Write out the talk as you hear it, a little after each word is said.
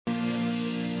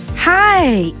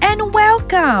Hi, and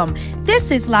welcome. This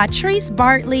is Latrice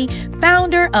Bartley,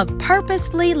 founder of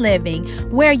Purposefully Living,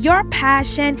 where your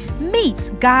passion meets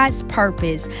God's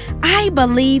purpose. I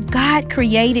believe God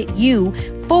created you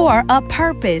for a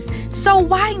purpose. So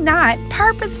why not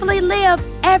purposefully live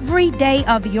every day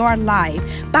of your life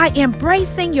by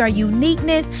embracing your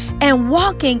uniqueness and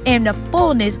walking in the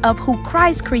fullness of who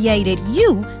Christ created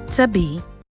you to be?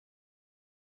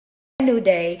 New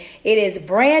day. It is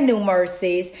brand new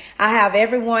mercies. I have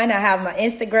everyone. I have my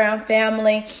Instagram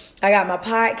family. I got my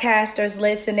podcasters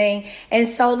listening. And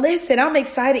so listen, I'm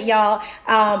excited, y'all.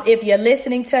 If you're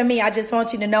listening to me, I just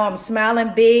want you to know I'm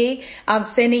smiling big. I'm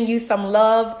sending you some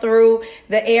love through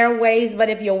the airwaves. But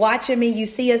if you're watching me, you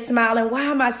see us smiling. Why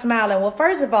am I smiling? Well,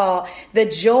 first of all, the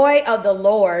joy of the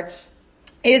Lord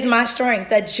is my strength.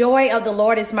 The joy of the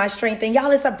Lord is my strength. And y'all,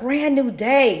 it's a brand new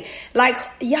day. Like,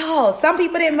 y'all, some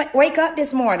people didn't wake up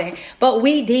this morning, but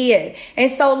we did.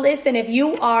 And so listen, if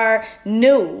you are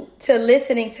new to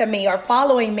listening to me or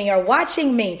following me or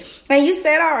watching me, and you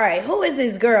said, all right, who is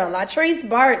this girl? Latrice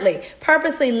Bartley,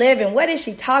 Purposely Living. What is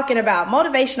she talking about?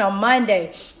 Motivational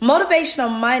Monday.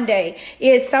 Motivational Monday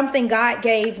is something God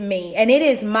gave me, and it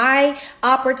is my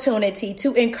opportunity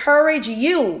to encourage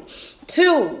you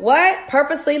to what?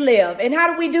 Purposely live. And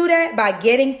how do we do that? By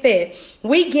getting fit.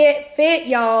 We get fit,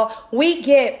 y'all. We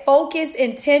get focused,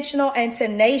 intentional, and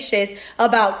tenacious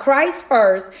about Christ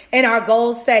first and our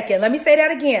goals second. Let me say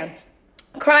that again.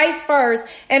 Christ first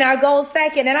and our goals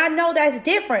second. And I know that's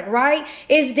different, right?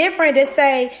 It's different to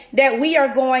say that we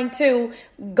are going to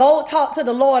go talk to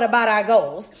the Lord about our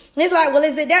goals. It's like, well,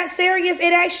 is it that serious?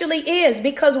 It actually is,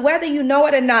 because whether you know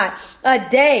it or not, a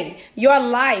day, your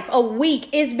life, a week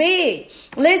is big.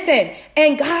 Listen,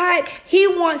 and God, He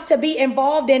wants to be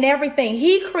involved in everything.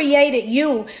 He created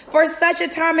you for such a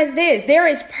time as this. There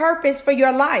is purpose for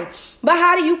your life. But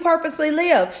how do you purposely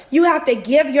live? You have to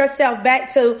give yourself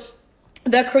back to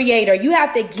the Creator. You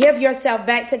have to give yourself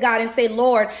back to God and say,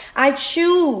 Lord, I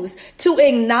choose to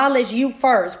acknowledge you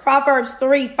first. Proverbs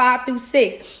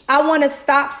 3:5-6. I want to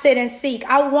stop, sit, and seek.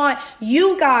 I want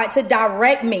you, God, to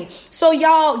direct me. So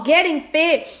y'all, getting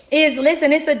fit is,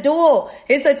 listen, it's a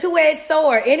two-edged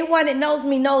sword. Anyone that knows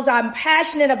me knows I'm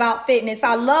passionate about fitness.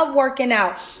 I love working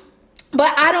out.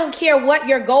 But I don't care what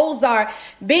your goals are.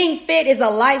 Being fit is a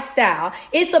lifestyle.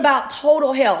 It's about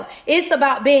total health. It's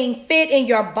about being fit in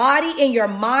your body, in your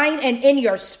mind, and in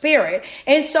your spirit.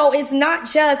 And so it's not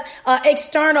just an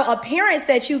external appearance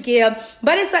that you give,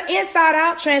 but it's an inside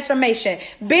out transformation.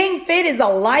 Being fit is a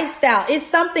lifestyle. It's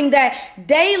something that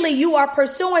daily you are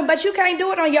pursuing, but you can't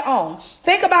do it on your own.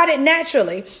 Think about it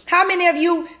naturally. How many of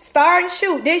you start and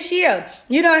shoot this year?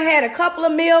 You done had a couple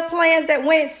of meal plans that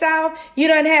went south. You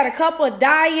done had a couple of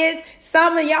diets.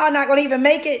 Some of y'all not gonna even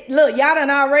make it. Look, y'all done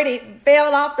already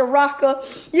fell off the rocker.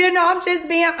 You know, I'm just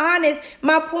being honest.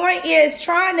 My point is,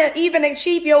 trying to even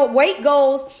achieve your weight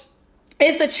goals,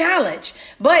 it's a challenge.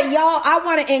 But y'all, I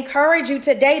want to encourage you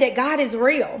today that God is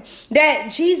real,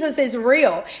 that Jesus is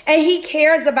real, and He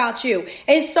cares about you.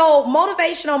 And so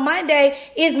Motivational Monday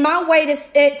is my way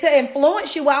to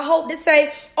influence you. I hope to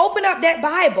say, open up that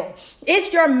Bible.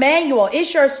 It's your manual.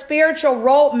 It's your spiritual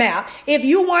roadmap. If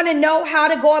you want to know how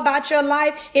to go about your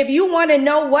life, if you want to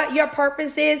know what your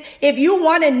purpose is, if you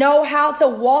want to know how to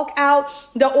walk out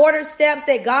the order steps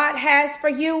that God has for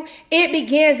you, it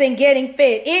begins in getting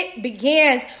fit. It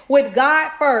begins with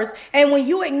God first. And when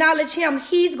you acknowledge Him,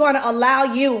 He's going to allow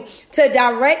you to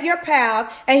direct your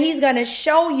path, and He's going to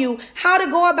show you how to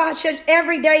go about your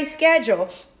everyday schedule,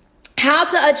 how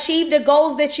to achieve the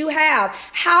goals that you have,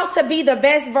 how to be the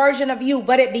best version of you.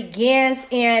 But it begins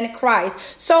in Christ.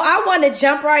 So I want to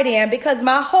jump right in, because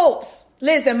my hopes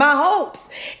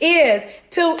is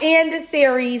to end the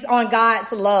series on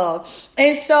God's love.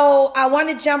 And so I want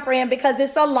to jump in because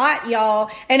it's a lot, y'all.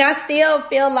 And I still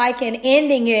feel like in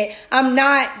ending it, I'm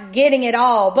not getting it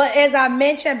all. But as I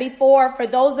mentioned before, for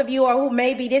those of you who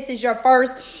maybe this is your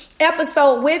first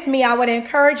episode with me, I would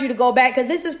encourage you to go back, because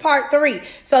this is part 3.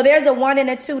 So there's a 1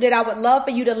 and a 2 that I would love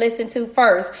for you to listen to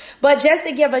first. But just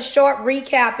to give a short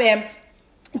recap, and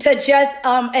to just,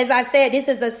 as I said, this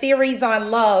is a series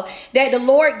on love that the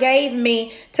Lord gave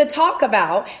me to talk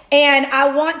about. And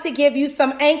I want to give you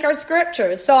some anchor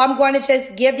scriptures. So I'm going to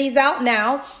just give these out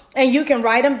now, and you can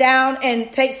write them down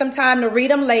and take some time to read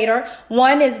them later.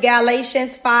 One is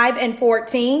Galatians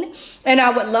 5:14. And I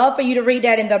would love for you to read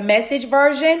that in the Message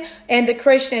version and the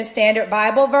Christian Standard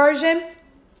Bible version.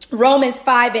 Romans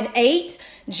 5:8.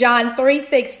 John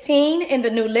 3:16 in the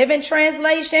New Living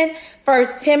Translation, 1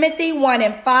 Timothy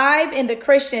 1:5 in the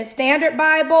Christian Standard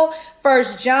Bible,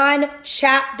 1 John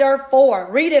chapter 4.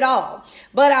 Read it all.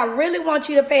 But I really want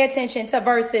you to pay attention to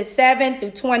verses 7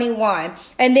 through 21.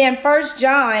 And then 1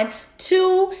 John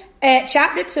 2 at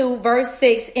chapter 2, verse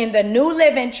 6 in the New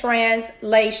Living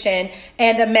Translation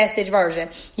and the Message version.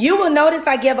 You will notice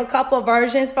I give a couple of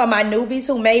versions for my newbies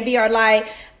who maybe are like,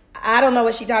 I don't know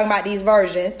what she's talking about these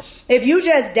versions. If you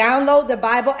just download the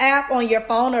Bible app on your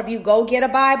phone, or if you go get a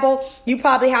Bible, you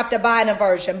probably have to buy a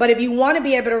version. But if you want to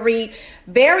be able to read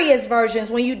various versions,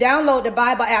 when you download the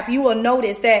Bible app, you will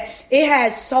notice that it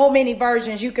has so many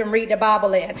versions you can read the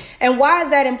Bible in. And why is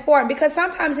that important? Because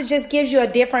sometimes it just gives you a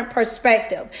different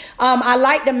perspective. I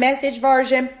like the Message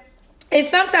version. It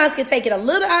sometimes can take it a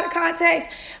little out of context,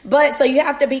 but so you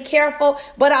have to be careful.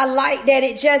 But I like that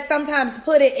it just sometimes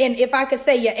put it in, if I could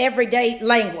say, your everyday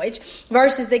language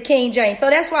versus the King James. So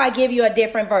that's why I give you a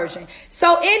different version.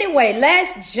 So anyway,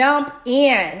 let's jump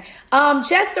in.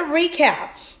 Just to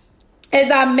recap.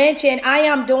 As I mentioned, I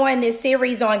am doing this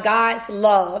series on God's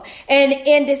love. And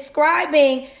in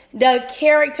describing the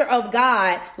character of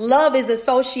God, love is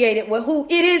associated with who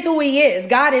he is.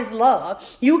 God is love.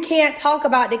 You can't talk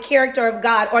about the character of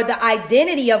God or the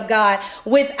identity of God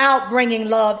without bringing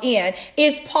love in.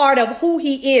 It's part of who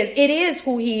he is. It is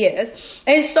who he is.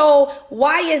 And so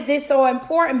why is this so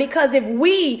important? Because if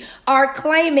we are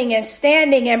claiming and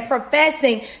standing and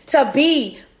professing to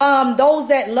be those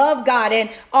that love God and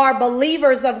are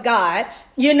believers of God,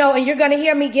 and you're going to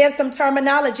hear me give some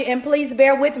terminology, and please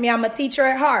bear with me. I'm a teacher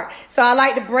at heart. So I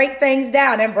like to break things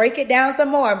down and break it down some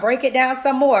more and break it down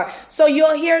some more. So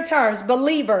you'll hear terms: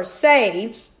 believer,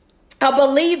 saved. A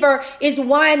believer is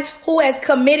one who has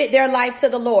committed their life to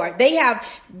the Lord. They have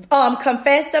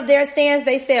confessed of their sins.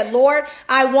 They said, Lord,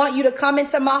 I want you to come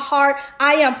into my heart.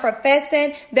 I am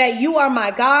professing that you are my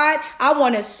God. I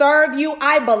want to serve you.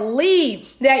 I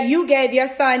believe that you gave your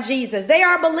son Jesus. They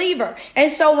are a believer.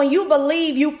 And so when you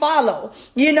believe, you follow.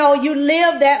 You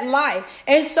live that life.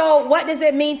 And so what does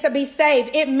it mean to be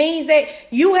saved? It means that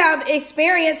you have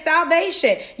experienced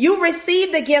salvation. You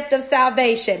receive the gift of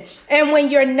salvation. And when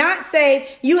you're not saved,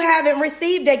 you haven't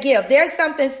received a gift. There's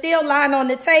something still lying on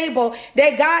the table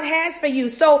that God has for you.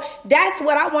 So that's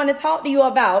what I want to talk to you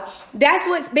about. That's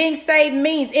what being saved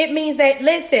means. It means that,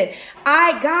 listen,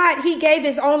 God, he gave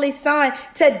his only son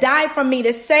to die for me,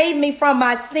 to save me from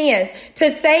my sins,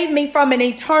 to save me from an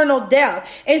eternal death.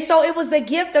 And so it was the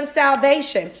gift of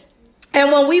salvation. And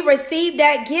when we receive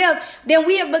that gift, then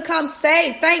we have become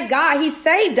saved. Thank God he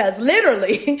saved us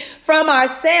literally from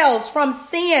ourselves, from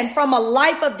sin, from a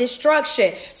life of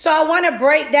destruction. So I want to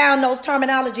break down those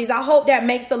terminologies. I hope that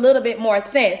makes a little bit more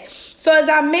sense. So as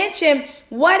I mentioned,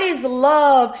 what is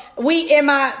love? In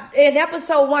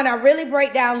episode 1, I really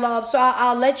break down love. So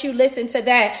I'll let you listen to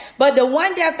that. But the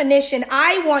one definition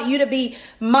I want you to be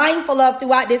mindful of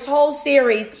throughout this whole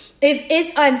series is its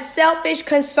unselfish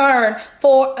concern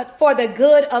for the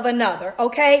good of another.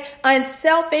 Okay.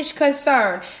 Unselfish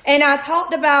concern. And I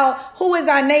talked about who is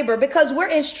our neighbor, because we're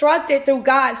instructed through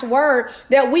God's word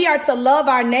that we are to love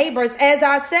our neighbors as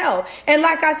ourselves. And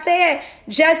like I said,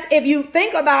 just if you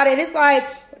think about it, it's like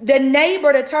the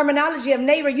neighbor, the terminology of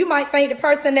neighbor, you might think the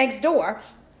person next door.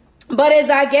 But as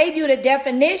I gave you the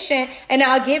definition, and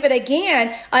I'll give it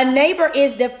again, a neighbor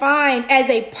is defined as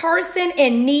a person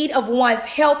in need of one's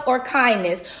help or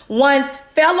kindness, one's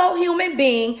fellow human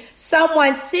being,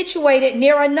 someone situated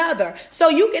near another. So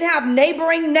you can have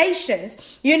neighboring nations.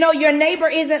 Your neighbor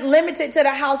isn't limited to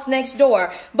the house next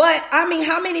door. But I mean,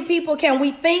 how many people can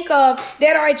we think of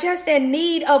that are just in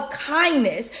need of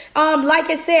kindness? Like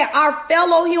I said, our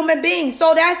fellow human beings.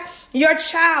 So that's your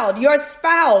child, your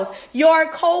spouse,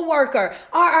 your co-worker,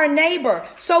 or our neighbor.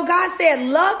 So God said,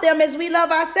 love them as we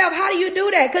love ourselves. How do you do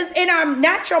that? Because in our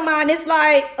natural mind, it's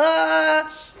like,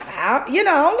 I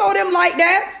don't know them like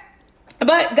that.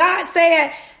 But God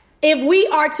said, if we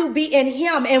are to be in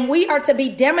him and we are to be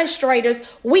demonstrators,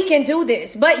 we can do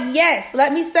this. But yes,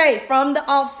 let me say from the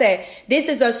offset, this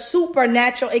is a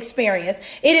supernatural experience.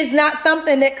 It is not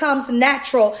something that comes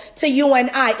natural to you and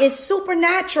I. It's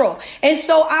supernatural. And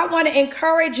so I want to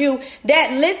encourage you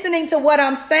that listening to what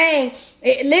I'm saying,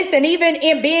 listen, even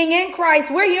in being in Christ,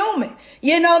 we're human.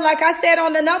 Like I said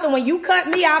on another one, you cut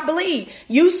me, I bleed.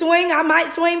 You swing, I might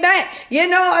swing back.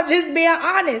 I'm just being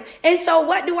honest. And so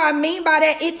what do I mean by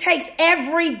that? It takes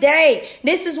every day.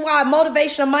 This is why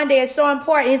Motivational Monday is so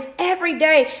important. It's every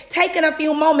day taking a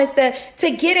few moments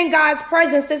to get in God's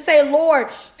presence, to say, Lord,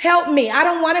 help me. I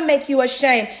don't want to make you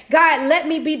ashamed. God, let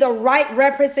me be the right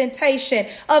representation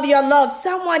of your love.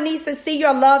 Someone needs to see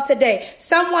your love today.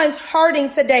 Someone's hurting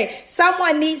today. Someone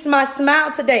Someone needs my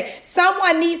smile today.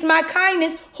 Someone needs my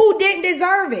kindness who didn't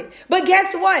deserve it. But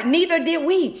guess what? Neither did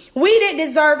we. We didn't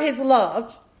deserve his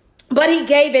love, but he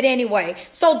gave it anyway.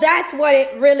 So that's what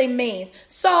it really means.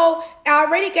 So I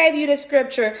already gave you the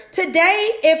scripture.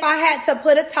 Today, if I had to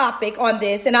put a topic on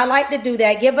this, and I like to do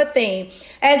that, give a theme,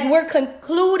 as we're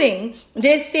concluding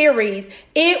this series,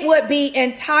 it would be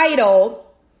entitled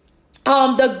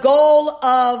the goal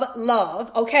of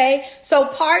love. Okay. So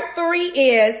part 3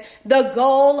 is the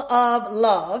goal of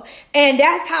love. And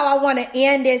that's how I want to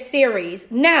end this series.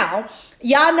 Now,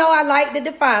 y'all know I like to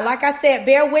define, like I said,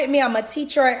 bear with me. I'm a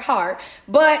teacher at heart,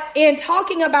 but in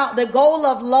talking about the goal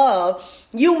of love,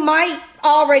 you might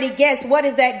already guess what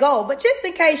is that goal. But just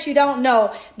in case you don't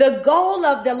know, the goal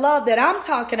of the love that I'm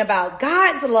talking about,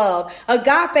 God's love,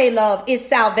 agape love, is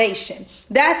salvation.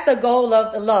 That's the goal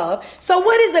of the love. So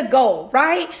what is a goal,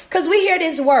 right? Because we hear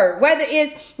this word, whether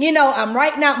it's, I'm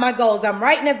writing out my goals, I'm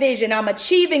writing a vision, I'm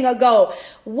achieving a goal.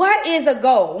 What is a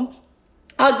goal?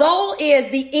 A goal is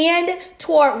the end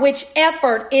toward which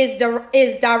effort is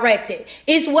directed.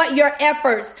 It's what your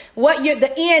efforts,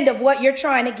 the end of what you're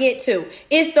trying to get to.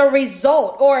 It's the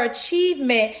result or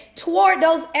achievement toward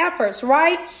those efforts,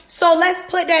 right? So let's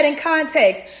put that in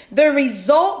context. The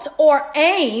result or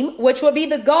aim, which would be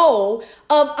the goal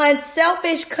of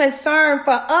unselfish concern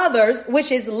for others,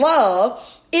 which is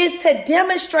love, is to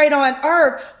demonstrate on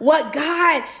earth what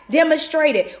God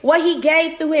demonstrated, what he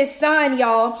gave through his son,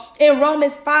 y'all, in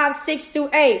Romans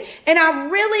 5:6-8. And I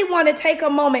really want to take a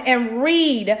moment and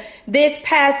read this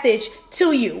passage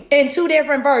to you in 2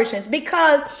 different versions,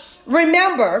 because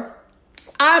remember,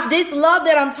 this love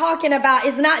that I'm talking about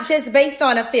is not just based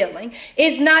on a feeling.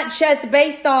 It's not just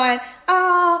based on,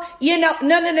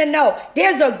 no.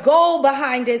 There's a goal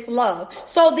behind this love.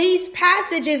 So these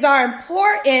passages are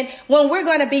important when we're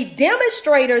going to be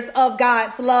demonstrators of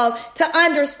God's love to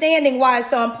understanding why it's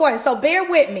so important. So bear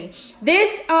with me.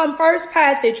 This first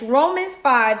passage, Romans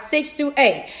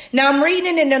 5:6-8. Now I'm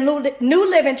reading in the New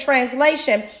Living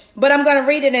Translation, but I'm going to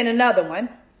read it in another one.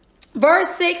 Verse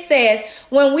 6 says,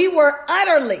 when we were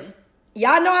utterly,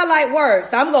 y'all know I like words,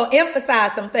 so I'm going to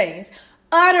emphasize some things,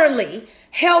 utterly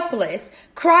helpless,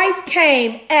 Christ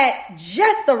came at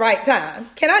just the right time.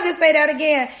 Can I just say that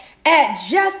again? At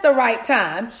just the right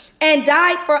time, and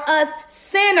died for us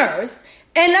sinners.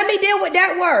 And let me deal with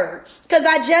that word, because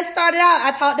I just started out.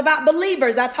 I talked about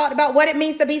believers. I talked about what it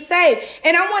means to be saved.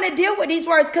 And I want to deal with these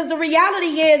words because the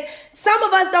reality is some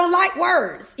of us don't like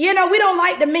words. We don't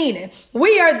like the meaning.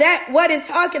 We are what it's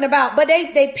talking about, but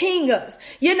they ping us.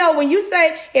 When you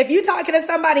say, if you talking to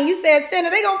somebody and you say a sinner,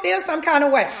 they going to feel some kind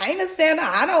of way. I ain't a sinner.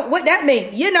 I don't, what that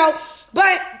mean,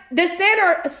 but the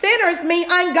sinners mean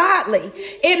ungodly.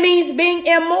 It means being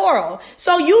immoral.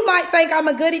 So you might think I'm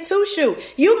a goody two-shoe.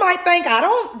 You might think I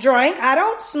don't drink. I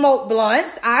don't smoke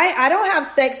blunts. I don't have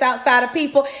sex outside of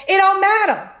people. It don't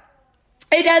matter.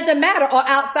 It doesn't matter. Or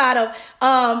outside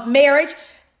of marriage.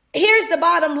 Here's the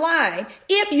bottom line.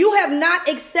 If you have not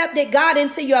accepted God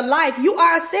into your life, you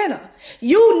are a sinner.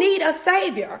 You need a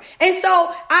savior. And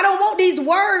so I don't want these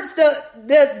words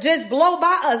to just blow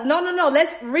by us. No.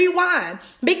 Let's rewind,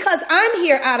 because I'm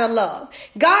here out of love.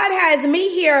 God has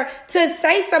me here to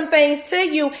say some things to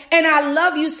you. And I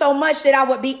love you so much that I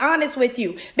would be honest with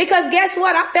you, because guess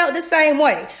what? I felt the same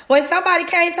way. When somebody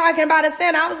came talking about a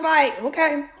sin, I was like,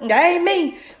 okay, that ain't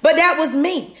me. But that was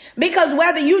me, because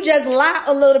whether you just lie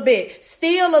a little bit,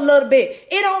 steal a little bit,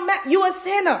 it don't matter. You a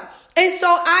sinner. And so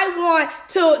I want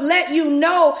to let you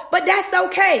know, but that's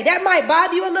okay. That might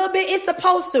bother you a little bit. It's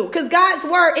supposed to, because God's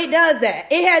word, it does that.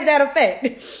 It has that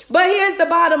effect. But here's the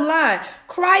bottom line.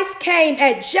 Christ came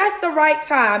at just the right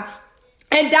time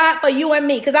and died for you and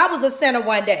me, because I was a sinner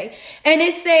one day. And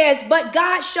it says, but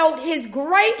God showed his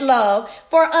great love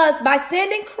for us by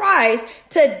sending Christ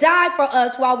to die for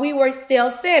us while we were still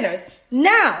sinners.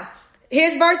 Now,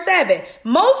 here's verse 7.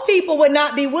 Most people would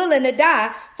not be willing to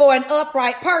die for an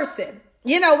upright person.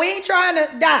 We ain't trying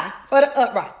to die for the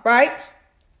upright, right?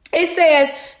 It says,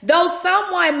 though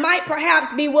someone might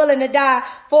perhaps be willing to die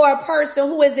for a person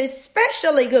who is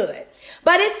especially good.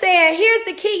 But it said, here's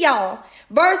the key, y'all.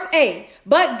 Verse 8,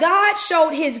 but God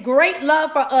showed his great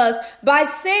love for us by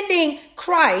sending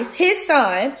Christ, his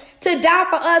son, to die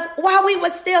for us while we were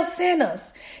still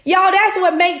sinners. Y'all, that's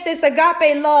what makes this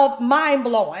agape love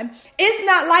mind-blowing. It's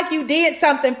not like you did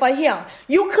something for him.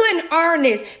 You couldn't earn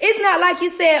this. It's not like you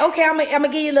said, okay, I'm going to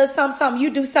give you a little something,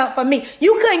 you do something for me.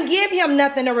 You couldn't give him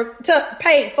nothing to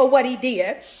pay for what he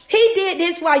did. He did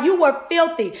this while you were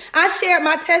filthy. I shared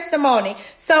my testimony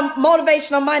some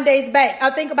Motivational Mondays back, I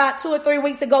think about 2 or 3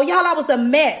 weeks ago. Y'all, I was a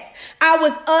mess. I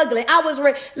was ugly.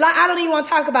 I don't even want to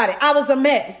talk about it. I was a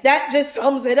mess. That just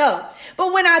sums it up.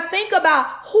 But when I think about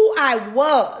who I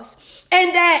was,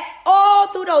 and that all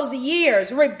through those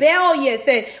years, rebellious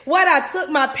and what I took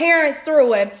my parents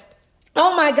through, and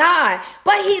oh my God,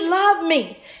 but he loved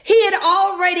me. He had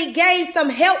already gave some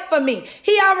help for me.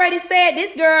 He already said,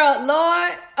 this girl,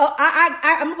 Lord,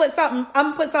 I'm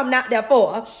gonna put something out there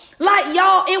for her. Like,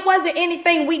 y'all, it wasn't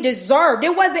anything we deserved.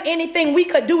 It wasn't anything we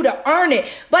could do to earn it.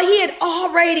 But he had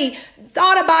already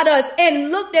thought about us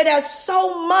and looked at us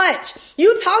so much.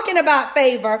 You talking about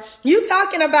favor. You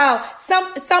talking about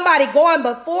somebody going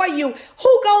before you.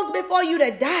 Who goes before you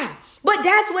to die? But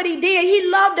that's what he did. He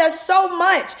loved us so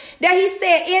much that he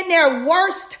said in their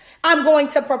worst, I'm going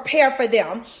to prepare for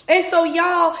them. And so,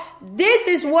 y'all, this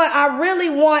is what I really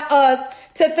want us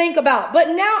to think about. But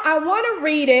now I want to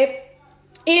read it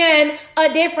in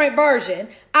a different version.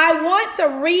 I want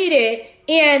to read it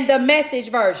in the Message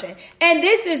version. And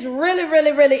this is really,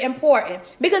 really, really important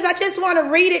because I just want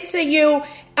to read it to you.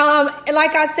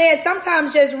 Like I said,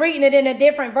 sometimes just reading it in a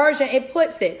different version, it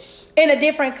puts it in a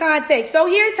different context. So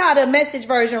here's how the Message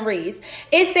version reads.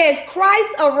 It says,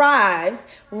 Christ arrives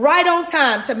right on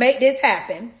time to make this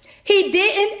happen. He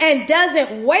didn't and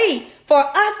doesn't wait for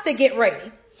us to get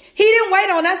ready. He didn't wait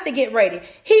on us to get ready.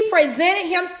 He presented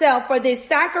himself for this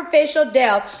sacrificial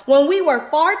death when we were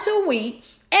far too weak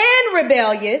and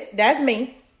rebellious, that's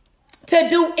me, to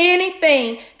do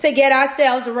anything to get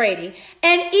ourselves ready.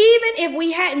 And even if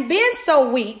we hadn't been so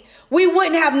weak, we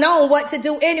wouldn't have known what to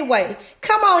do anyway.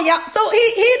 Come on, y'all. So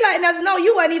he letting us know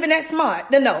you weren't even that smart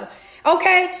to know.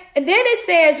 Okay. And then it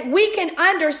says we can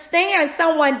understand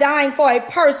someone dying for a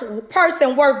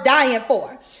person worth dying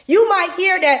for. You might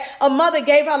hear that a mother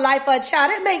gave her life for a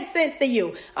child. It makes sense to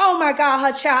you. Oh my God,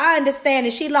 her child, I understand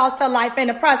that she lost her life in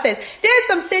the process. There's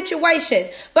some situations,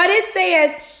 but it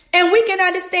says, and we can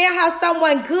understand how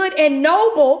someone good and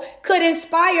noble could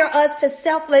inspire us to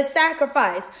selfless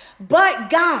sacrifice. But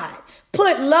God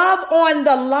put love on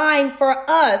the line for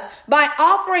us by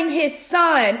offering his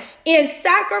son in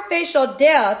sacrificial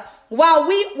death while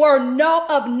we were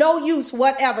of no use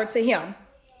whatever to him.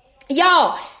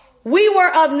 Y'all, we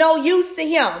were of no use to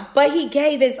him, but he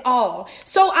gave his all.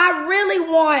 So I really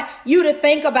want you to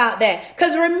think about that.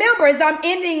 Because remember, as I'm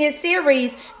ending this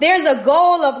series, there's a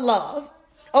goal of love.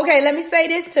 Okay, let me say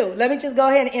this too. Let me just go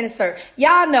ahead and insert.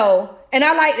 Y'all know, and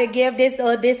I like to give this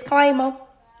a disclaimer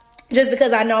just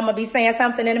because I know I'm going to be saying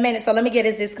something in a minute. So let me get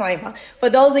this disclaimer. For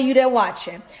those of you that are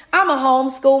watching, I'm a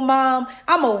homeschool mom.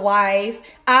 I'm a wife.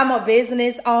 I'm a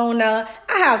business owner.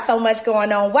 I have so much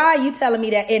going on. Why are you telling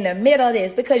me that in the middle of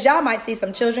this? Because y'all might see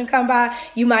some children come by.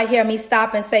 You might hear me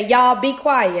stop and say, y'all be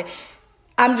quiet.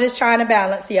 I'm just trying to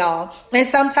balance, y'all. And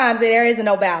sometimes there is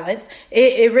no balance.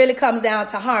 It really comes down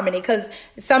to harmony because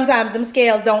sometimes them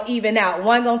scales don't even out.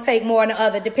 One gonna take more than the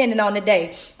other depending on the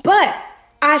day. But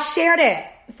I share that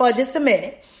for just a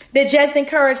minute to just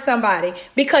encourage somebody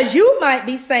because you might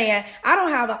be saying, I don't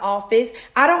have an office.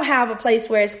 I don't have a place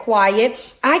where it's quiet.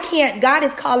 I can't. God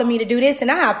is calling me to do this. And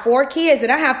I have 4 kids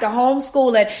and I have to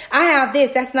homeschool and I have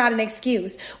this. That's not an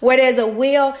excuse. Where there's a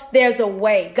will, there's a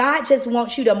way. God just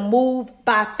wants you to move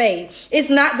by faith. It's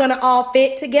not going to all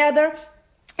fit together.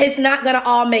 It's not going to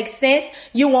all make sense.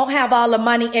 You won't have all the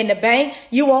money in the bank.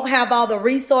 You won't have all the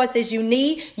resources you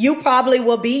need. You probably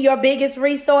will be your biggest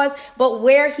resource, but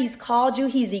where he's called you,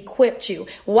 he's equipped you.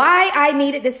 Why I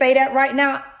needed to say that right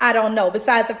now, I don't know.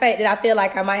 Besides the fact that I feel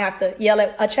like I might have to yell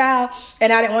at a child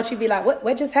and I didn't want you to be like,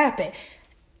 what just happened?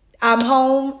 I'm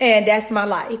home and that's my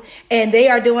life and they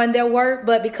are doing their work,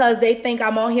 but because they think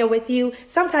I'm on here with you,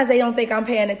 sometimes they don't think I'm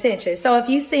paying attention. So if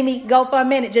you see me go for a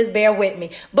minute, just bear with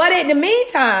me. But in the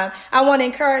meantime, I want to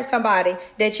encourage somebody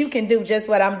that you can do just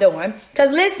what I'm doing. Because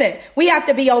listen, we have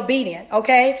to be obedient,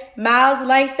 okay? Miles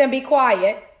Langston, be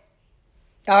quiet.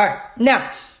 All right. Now,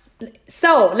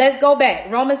 so let's go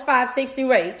back. Romans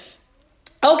 5:6-8.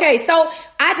 Okay, so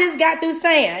I just got through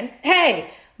saying,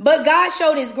 hey, but God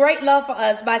showed his great love for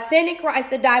us by sending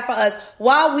Christ to die for us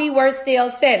while we were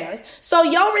still sinners. So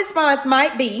your response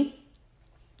might be,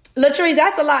 Latrice,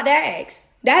 that's a lot to ask.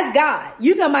 That's God.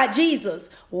 You talking about Jesus.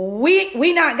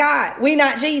 We not God. We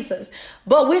not Jesus.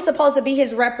 But we're supposed to be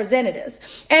his representatives.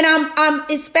 And I'm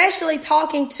especially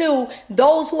talking to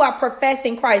those who are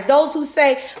professing Christ. Those who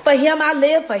say, for him I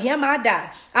live, for him I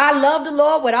die. I love the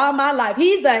Lord with all my life.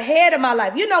 He's the head of my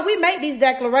life. You know, we make these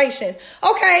declarations.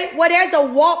 Okay, well, there's a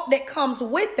walk that comes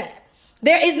with that.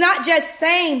 There is not just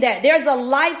saying that. There's a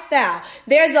lifestyle.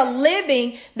 There's a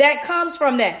living that comes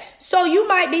from that. So you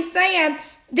might be saying,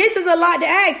 this is a lot to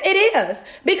ask. It is,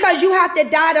 because you have to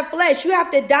die to flesh. You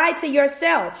have to die to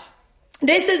yourself.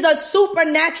 This is a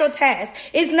supernatural task.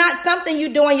 It's not something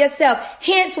you're doing yourself.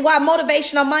 Hence why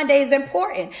Motivational Monday is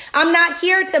important. I'm not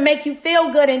here to make you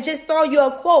feel good and just throw you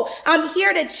a quote. I'm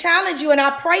here to challenge you, and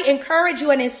I pray, encourage you,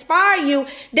 and inspire you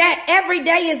that every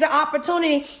day is an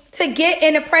opportunity to get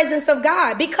in the presence of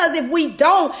God. Because if we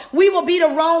don't, we will be the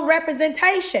wrong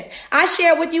representation. I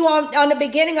shared with you on the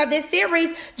beginning of this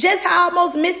series just how I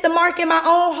almost missed the mark in my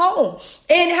own home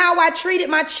and how I treated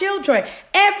my children.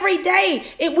 Every day,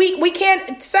 we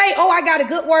can't say, oh, I got a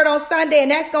good word on Sunday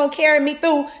and that's going to carry me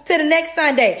through to the next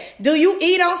Sunday. Do you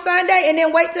eat on Sunday and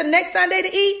then wait till the next Sunday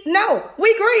to eat? No,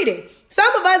 we greedy.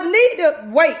 Some of us need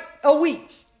to wait a week.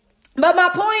 But my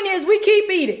point is we keep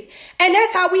eating. And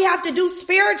that's how we have to do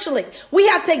spiritually. We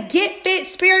have to get fit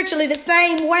spiritually the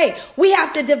same way. We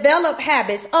have to develop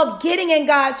habits of getting in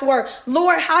God's word.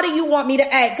 Lord, how do you want me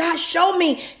to act? God, show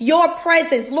me your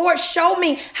presence. Lord, show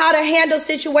me how to handle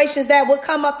situations that will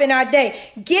come up in our day.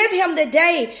 Give him the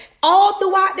day. All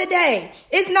throughout the day.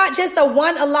 It's not just a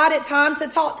one allotted time to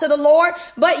talk to the Lord,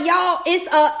 but y'all,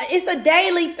 it's a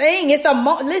daily thing.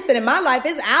 Listen, in my life,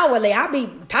 it's hourly. I be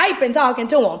typing, talking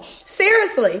to him.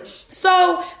 Seriously.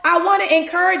 So I want to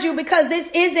encourage you, because this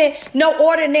isn't no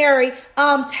ordinary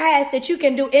task that you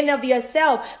can do in of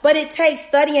yourself, but it takes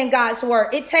studying God's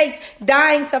word. It takes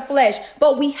dying to flesh,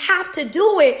 but we have to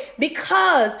do it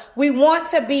because we want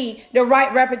to be the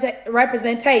right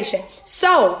representation.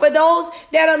 So for those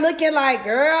that are looking like,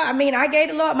 girl, I mean, I gave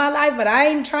the Lord my life, but I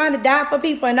ain't trying to die for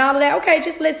people and all of that. Okay,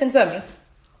 just listen to me.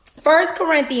 1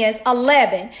 Corinthians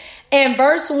 11 and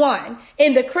verse 1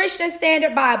 in the Christian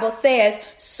Standard Bible says,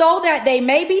 so that they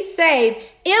may be saved,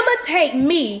 imitate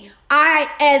me,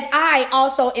 as I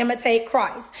also imitate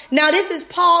Christ. Now, this is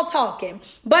Paul talking.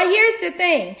 But here's the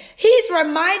thing. He's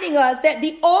reminding us that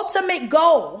the ultimate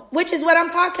goal, which is what I'm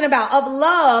talking about, of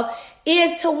love,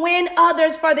 is to win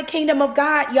others for the kingdom of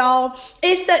God, y'all.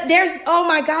 Oh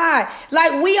my God.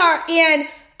 Like, we are in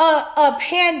a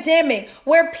pandemic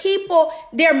where people,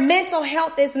 their mental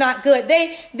health is not good.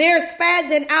 They're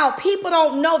spazzing out. People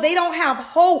don't know. They don't have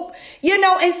hope,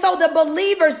 and so the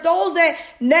believers, those that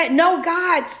know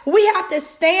God, we have to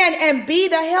stand and be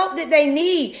the help that they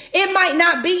need. It might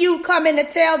not be you coming to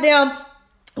tell them,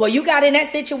 well, you got in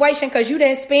that situation because you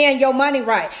didn't spend your money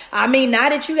right. I mean, now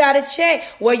that you got a check,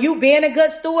 well, you being a good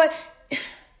steward,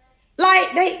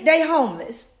 like they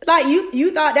homeless. Like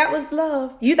you thought that was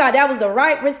love. You thought that was the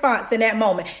right response in that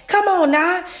moment. Come on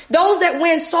now. Those that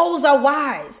win souls are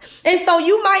wise. And so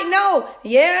you might know,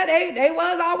 yeah, they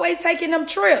was always taking them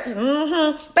trips.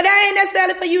 But that ain't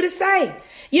necessarily for you to say.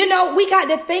 We got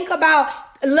to think about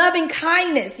loving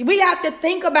kindness. We have to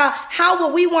think about how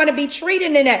would we want to be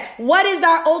treated in that. What is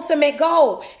our ultimate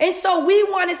goal? And so we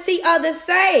want to see others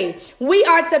saved. We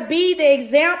are to be the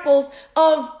examples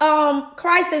of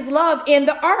Christ's love in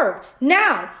the earth.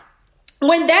 Now,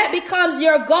 when that becomes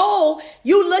your goal,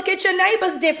 you look at your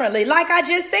neighbors differently. Like I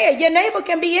just said, your neighbor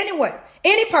can be anywhere.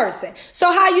 Any person.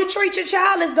 So how you treat your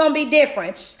child is going to be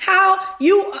different. How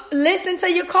you listen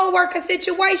to your coworker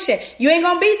situation. You ain't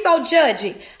going to be so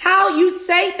judgy. How you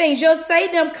say things, you'll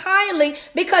say them kindly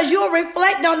because you'll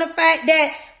reflect on the fact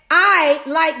that I,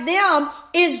 like them,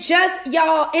 is just,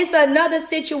 y'all, it's another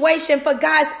situation for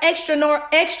God's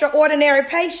extraordinary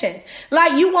patience.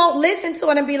 Like, you won't listen to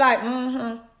it and be like,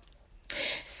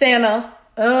 sinner,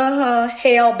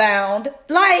 hellbound.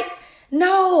 Like,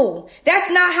 no,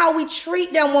 that's not how we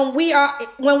treat them when we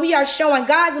are showing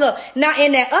God's love. Now,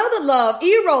 in that other love,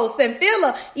 eros and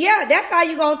philia, yeah, that's how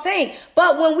you're going to think.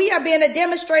 But when we are being a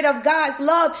demonstrator of God's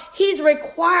love, he's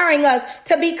requiring us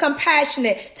to be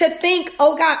compassionate, to think,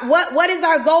 oh God, what is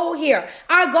our goal here?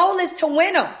 Our goal is to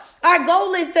win them. Our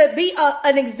goal is to be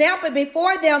an example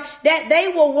before them that they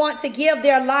will want to give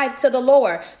their life to the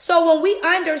Lord. So when we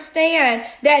understand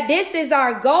that this is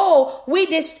our goal, we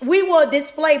will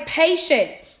display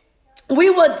patience. We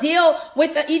will deal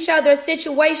with each other's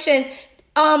situations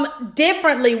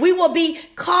differently. We will be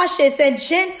cautious and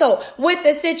gentle with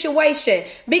the situation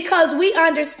because we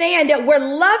understand that we're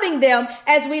loving them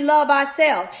as we love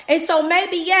ourselves. And so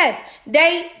maybe, yes,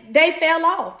 they fell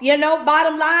off.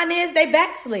 Bottom line is they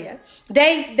backslid.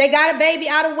 They got a baby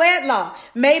out of wedlock.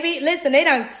 Maybe, listen, they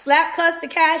done slap cuss the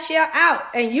cashier out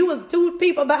and you was two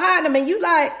people behind them and you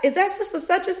like, is that sister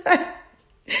such and such?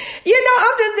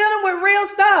 I'm just dealing with real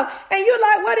stuff. And you're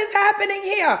like, what is happening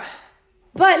here?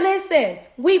 But listen,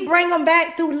 we bring them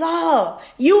back through love.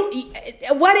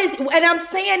 And I'm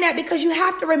saying that because you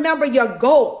have to remember your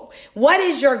goal. What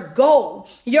is your goal?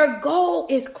 Your goal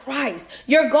is Christ.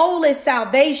 Your goal is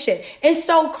salvation. And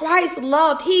so Christ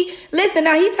loved, he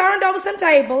turned over some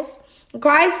tables.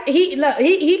 Christ,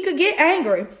 he could get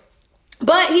angry.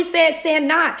 But he said, sin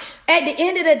not. At the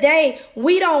end of the day,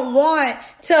 we don't want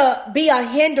to be a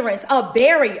hindrance, a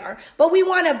barrier, but we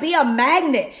want to be a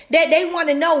magnet that they want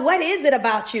to know, what is it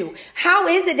about you? How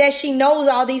is it that she knows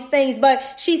all these things, but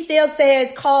she still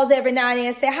calls every now and then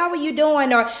and say, how are you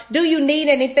doing? Or do you need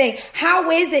anything?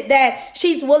 How is it that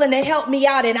she's willing to help me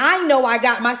out? And I know I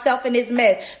got myself in this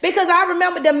mess because I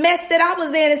remember the mess that I was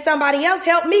in and somebody else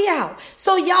helped me out.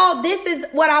 So y'all, this is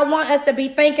what I want us to be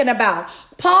thinking about.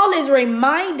 Paul is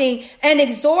reminding and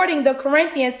exhorting the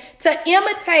Corinthians to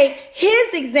imitate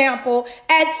his example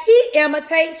as he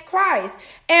imitates Christ.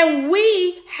 And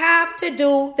we have to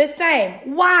do the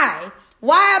same. Why?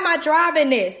 Why am I driving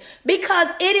this? Because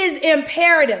it is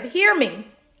imperative. Hear me.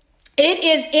 It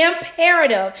is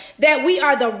imperative that we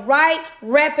are the right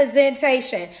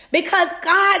representation because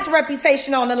God's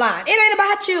reputation on the line. It ain't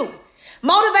about you.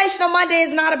 Motivational Monday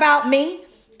is not about me.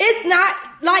 It's not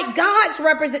like God's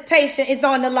representation is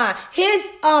on the line. His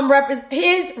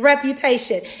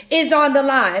reputation is on the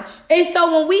line. And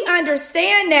so when we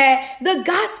understand that, the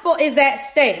gospel is at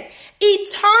stake.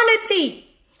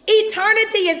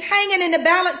 Eternity is hanging in the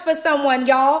balance for someone,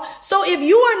 y'all. So if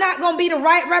you are not going to be the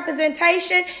right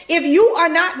representation, if you are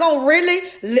not going to really,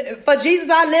 for Jesus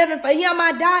I live and for him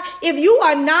I die, if you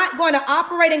are not going to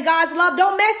operate in God's love,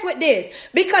 don't mess with this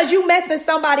because you messing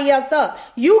somebody else up.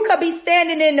 You could be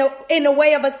standing in the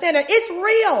way of a sinner. It's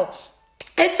real.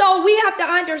 And so we have to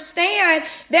understand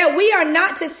that we are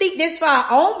not to seek this for our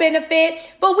own benefit,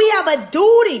 but we have a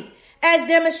duty as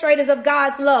demonstrators of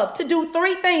God's love to do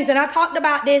three things. And I talked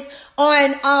about this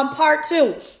on part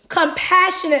 2.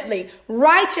 Compassionately,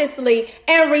 righteously,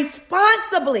 and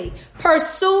responsibly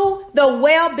pursue the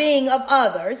well-being of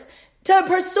others. To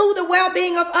pursue the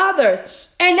well-being of others.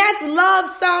 And that's love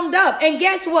summed up. And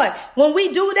guess what? When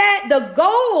we do that, the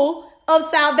goal of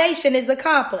salvation is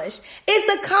accomplished.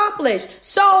 It's accomplished.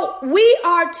 So we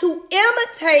are to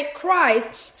imitate Christ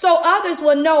so others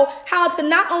will know how to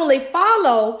not only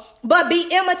follow, but be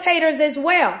imitators as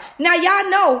well. Now,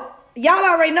 y'all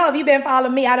already know if you've been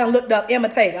following me, I done looked up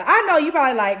imitator. I know you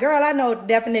probably like, girl, I know the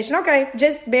definition. Okay,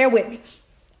 just bear with me.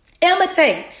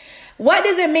 Imitate. What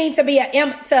does it mean to be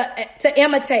to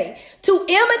imitate? To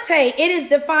imitate, it is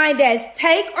defined as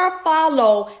take or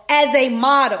follow as a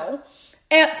model.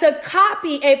 And to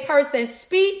copy a person's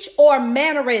speech or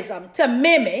mannerism, to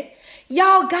mimic.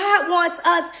 Y'all, God wants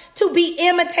us to be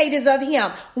imitators of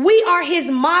him. We are his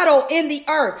model in the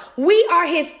earth. We are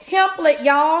his template,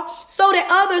 y'all, so that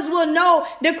others will know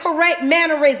the correct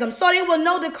mannerism, so they will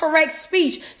know the correct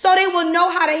speech, so they will know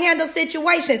how to handle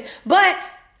situations. But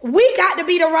we got to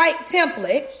be the right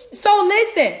template. So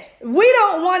listen, we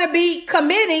don't want to be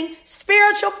committing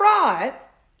spiritual fraud.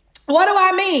 What do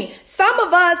I mean? Some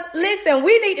of us, listen,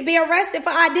 we need to be arrested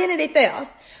for identity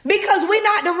theft because we're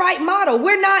not the right model.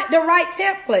 We're not the right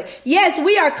template. Yes,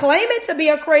 we are claiming to be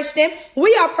a Christian.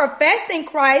 We are professing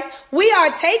Christ. We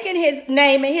are taking his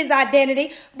name and his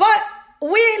identity, but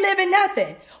we ain't living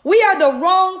nothing. We are the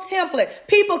wrong template.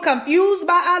 People confused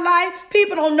by our life.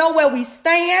 People don't know where we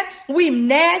stand. We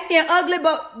nasty and ugly,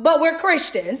 but we're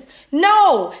Christians.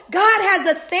 No, God has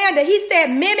a standard. He said,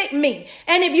 mimic me.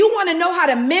 And if you want to know how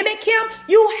to mimic him,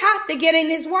 you have to get in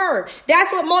his word.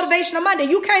 That's what Motivational Monday.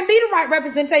 You can't be the right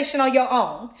representation on your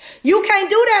own. You can't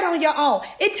do that on your own.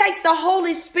 It takes the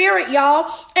Holy Spirit,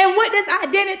 y'all. And what does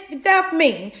identity theft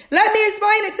mean? Let me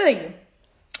explain it to you.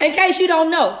 In case you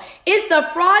don't know, it's the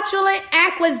fraudulent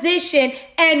acquisition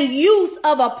and use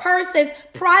of a person's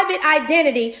private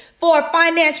identity for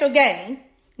financial gain.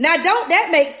 Now, don't that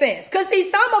make sense? Because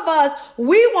see, some of us,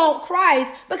 we want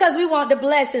Christ because we want the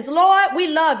blessings. Lord, we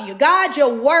love you. God, you're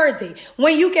worthy.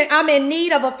 I'm in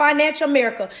need of a financial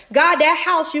miracle. God, that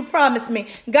house you promised me.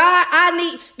 God, I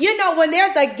need, when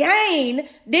there's a gain,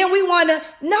 then we want to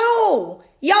know.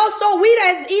 Y'all, so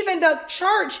as even the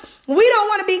church, we don't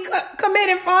want to be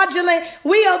committing fraudulent.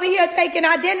 We over here taking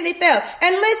identity theft.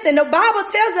 And listen, the Bible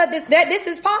tells us that this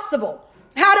is possible.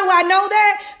 How do I know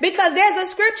that? Because there's a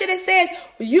scripture that says,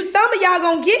 some of y'all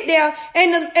gonna get there,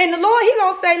 and the Lord, he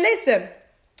gonna say, listen,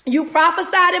 you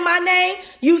prophesied in my name,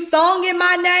 you sung in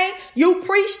my name, you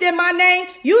preached in my name,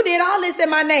 you did all this in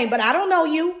my name, but I don't know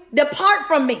you. Depart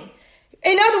from me.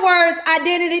 In other words,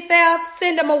 identity theft,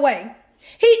 send them away.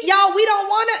 Y'all, we don't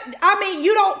want to,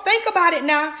 you don't think about it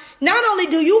now. Not only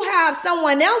do you have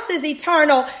someone else's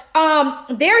eternal,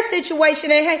 their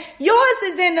situation at hand, yours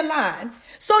is in the line.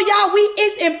 So y'all,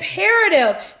 it's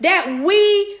imperative that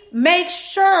we make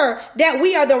sure that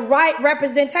we are the right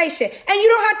representation. And you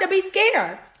don't have to be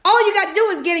scared. All you got to do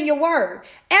is get in your word.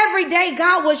 Every day,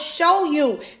 God will show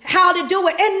you how to do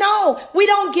it. And no, we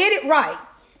don't get it right.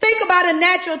 Think about a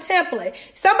natural template.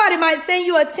 Somebody might send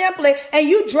you a template and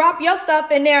you drop your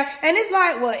stuff in there and it's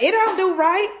like, well, it don't do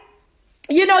right.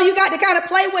 You know, you got to kind of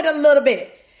play with it a little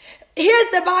bit. Here's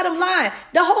the bottom line.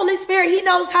 The Holy Spirit, he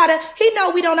knows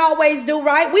we don't always do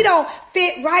right. We don't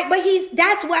fit right, but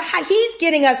that's how he's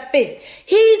getting us fit.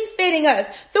 He's fitting us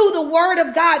through the word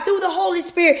of God, through the Holy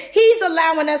Spirit. He's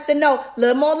allowing us to know,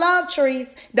 little more love,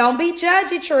 trees. Don't be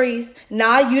judgy, trees.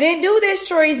 Nah, you didn't do this,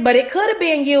 trees, but it could have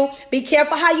been you. Be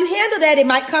careful how you handle that. It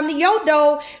might come to your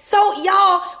door. So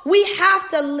y'all, we have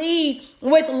to lead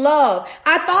with love.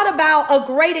 I thought about a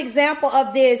great example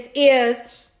of this is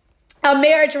a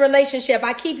marriage relationship.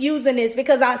 I keep using this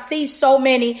because I see so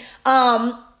many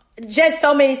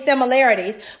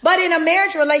similarities. But in a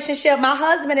marriage relationship, my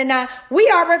husband and I, we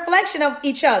are a reflection of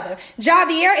each other.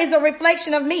 Javier is a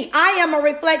reflection of me. I am a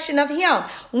reflection of him.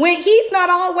 When he's not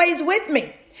always with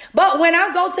me. But when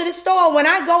I go to the store, when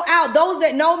I go out, those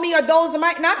that know me or those that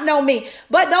might not know me,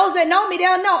 but those that know me,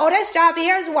 they'll know, oh, that's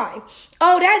Javier's wife.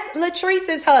 Oh, that's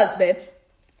Latrice's husband.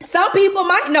 Some people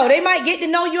might know. They might get to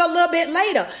know you a little bit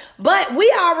later. But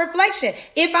we are a reflection.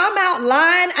 If I'm out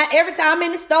lying, every time I'm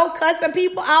in the store cussing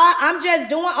people out, I'm just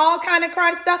doing all kind of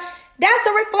stuff. That's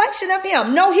a reflection of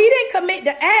him. No, he didn't commit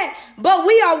the act, but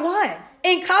we are one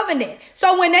in covenant.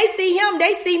 So when they see him,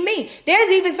 they see me. There's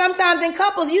even sometimes in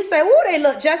couples, you say, oh, they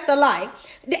look just alike.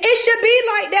 It should be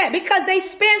like that because they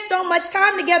spend so much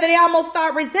time together, they almost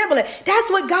start resembling. That's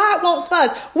what God wants for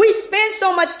us. We spend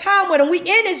so much time with him. We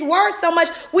in his word so much,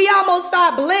 we almost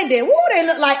start blending. Woo, they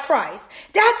look like Christ.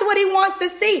 That's what he wants to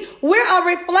see. We're a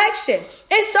reflection.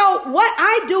 And so what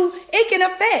I do, it can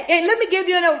affect. And let me give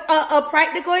you a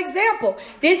practical example.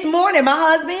 This morning, my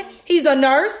husband, he's a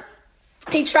nurse.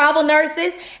 He travel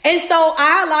nurses. And so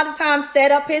I a lot of times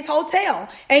set up his hotel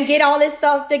and get all this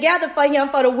stuff together for him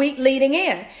for the week leading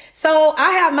in. So I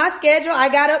have my schedule. I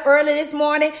got up early this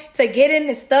morning to get in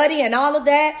and study and all of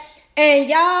that.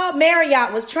 And y'all,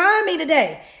 Marriott was trying me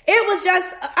today. It was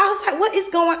just, I was like, what is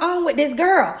going on with this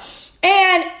girl?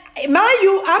 And mind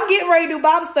you, I'm getting ready to do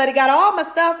Bible study. Got all my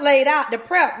stuff laid out, the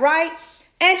prep, right?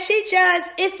 And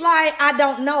it's like, I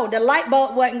don't know. The light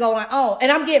bulb wasn't going on.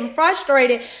 And I'm getting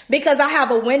frustrated because I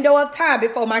have a window of time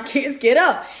before my kids get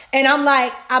up. And I'm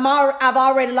like, I've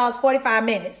already lost 45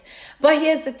 minutes. But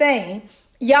here's the thing.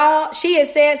 Y'all, she had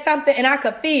said something and I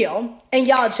could feel. And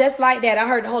y'all, just like that, I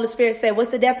heard the Holy Spirit say,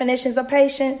 what's the definition of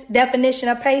patience?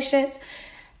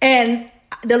 And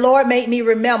the Lord made me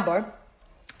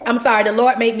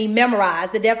memorize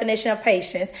the definition of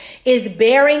patience is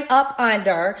bearing up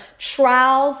under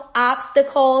trials,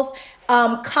 obstacles,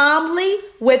 calmly,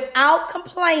 without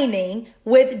complaining,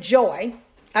 with joy.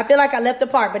 I feel like I left the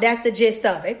part, but that's the gist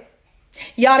of it.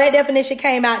 Y'all, that definition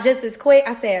came out just as quick.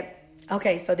 I said,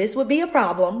 okay, so this would be a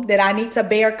problem that I need to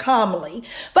bear calmly.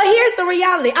 But here's the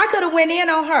reality. I could have went in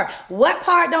on her. What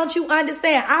part don't you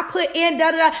understand? I put in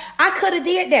da-da-da. I could have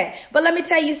did that. But let me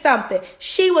tell you something.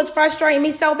 She was frustrating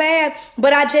me so bad,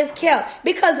 but I just kept.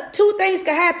 Because two things could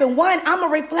happen. One, I'm a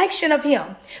reflection of him.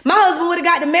 My husband would have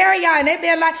got to Marriott and they'd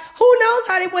been like, who knows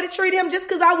how they would have treated him just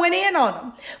because I went in on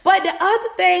him. But the other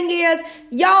thing is,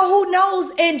 y'all, who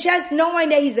knows, and just knowing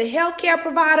that he's a healthcare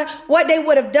provider, what they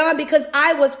would have done because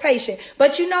I was patient.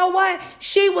 But you know what?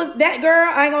 That girl,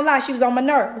 I ain't gonna lie, she was on my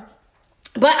nerve.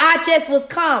 But I just was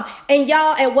calm. And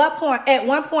y'all, at one point,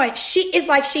 it's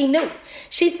like she knew.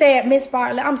 She said, Miss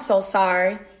Bartlett, I'm so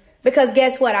sorry. Because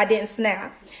guess what? I didn't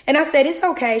snap. And I said, it's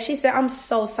okay. She said, I'm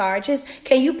so sorry. Just,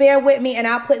 can you bear with me? And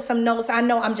I'll put some notes. I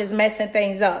know I'm just messing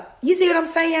things up. You see what I'm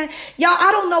saying? Y'all,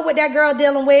 I don't know what that girl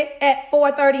dealing with at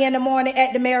 4:30 in the morning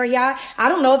at the Marriott. I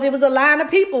don't know if it was a line of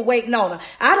people waiting on her.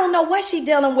 I don't know what she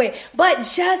dealing with. But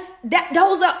just that,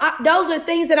 those are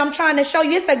things that I'm trying to show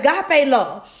you. It's agape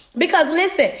love. Because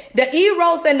listen, the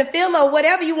eros and the philo,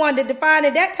 whatever you wanted to define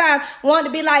at that time, wanted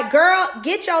to be like, girl,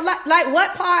 get your life. Like,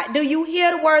 what part do you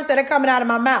hear the words that are coming out of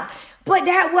my mouth? But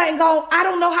that wasn't going, I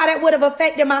don't know how that would have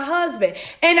affected my husband.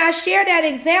 And I share that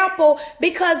example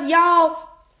because y'all,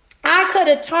 I could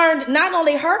have turned not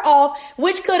only her off,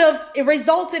 which could have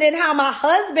resulted in how my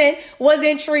husband was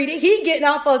entreated. He getting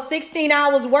off of 16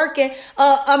 hours working,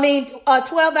 a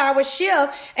 12-hour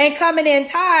shift and coming in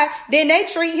tired. Then they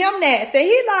treat him nasty.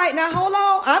 He like, now hold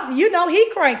on, he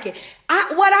cranky.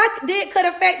 What I did could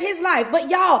affect his life. But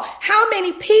y'all, how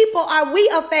many people are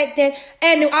we affecting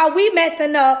and are we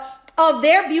messing up of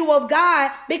their view of God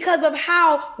because of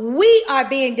how we are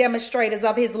being demonstrators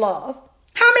of his love?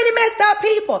 How many messed up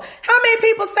people? How many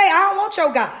people say, I don't want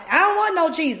your God. I don't want no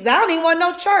Jesus. I don't even want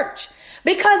no church.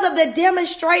 Because of the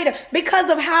demonstrator, because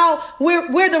of how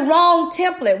we're the wrong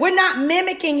template. We're not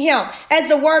mimicking him as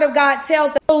the word of God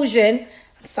tells us.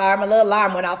 Sorry, my little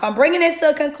alarm went off. I'm bringing this to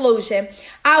a conclusion.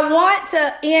 I want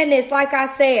to end this, like I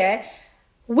said,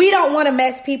 we don't want to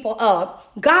mess people up.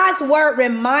 God's word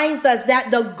reminds us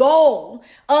that the goal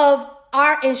of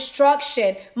our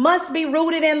instruction must be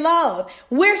rooted in love.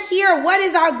 We're here. What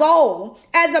is our goal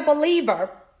as a believer?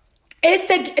 It's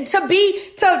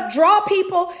to draw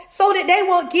people so that they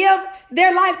will give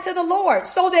their life to the Lord,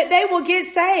 so that they will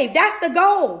get saved. That's the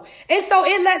goal. And so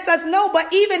it lets us know,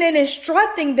 but even in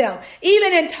instructing them,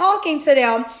 even in talking to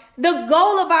them, the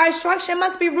goal of our instruction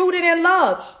must be rooted in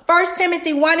love. 1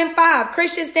 Timothy 1:5,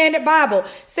 Christian Standard Bible,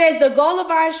 says the goal of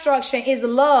our instruction is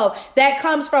love that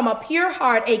comes from a pure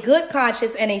heart, a good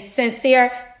conscience, and a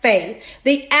sincere faith.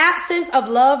 The absence of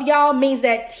love, y'all, means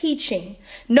that teaching,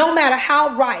 no matter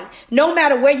how right, no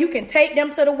matter where you can take them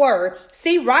to the word.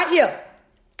 See, right here,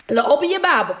 open your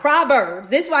Bible, Proverbs.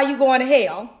 This is why you going to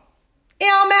hell. It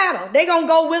don't matter. They gonna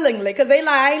go willingly because they like,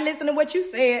 I ain't listening to what you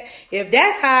said. If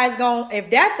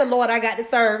that's the Lord I got to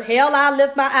serve, hell, I'll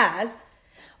lift my eyes.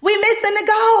 We missing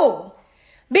the goal.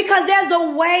 Because there's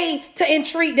a way to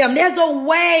entreat them. There's a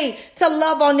way to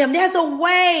love on them. There's a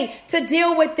way to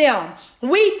deal with them.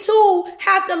 We too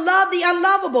have to love the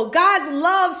unlovable. God's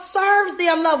love serves the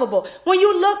unlovable. When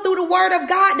you look through the word of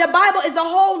God, the Bible is a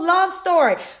whole love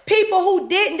story. People who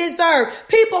didn't deserve,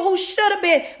 people who should have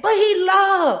been, but he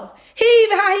loved.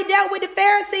 Even how he dealt with the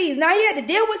Pharisees. Now he had to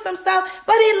deal with some stuff,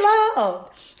 but he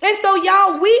loved. And so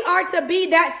y'all, we are to be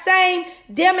that same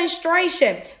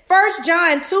demonstration. 1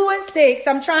 John 2:6.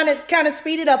 I'm trying to kind of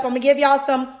speed it up. I'm going to give y'all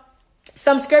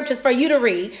some scriptures for you to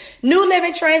read. New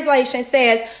Living Translation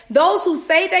says, those who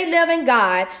say they live in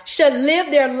God should live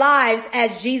their lives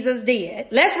as Jesus did.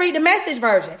 Let's read the Message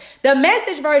version. The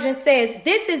Message version says,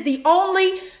 this is the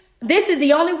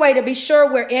only way to be sure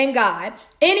we're in God.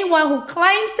 Anyone who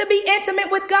claims to be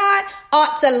intimate with God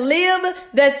ought to live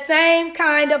the same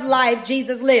kind of life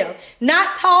Jesus lived.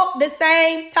 Not talk the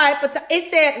same type of time. It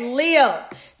said live.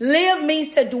 Live means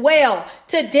to dwell,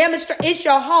 to demonstrate. It's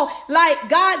your home. Like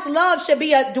God's love should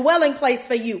be a dwelling place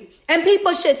for you. And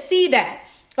people should see that.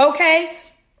 Okay?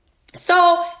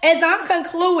 So as I'm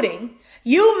concluding,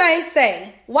 you may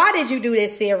say, why did you do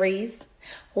this series?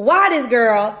 Why this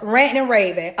girl ranting and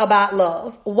raving about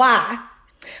love? Why?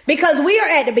 Because we are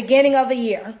at the beginning of the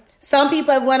year. Some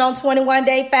people have went on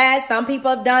 21-day fast. Some people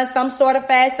have done some sort of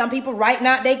fast. Some people writing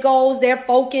out their goals, their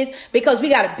focus, because we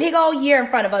got a big old year in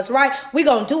front of us, right? We're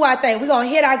going to do our thing. We're going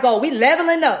to hit our goal. We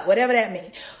leveling up, whatever that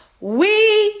means.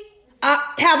 We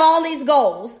have all these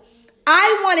goals.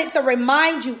 I wanted to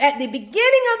remind you at the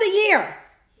beginning of the year,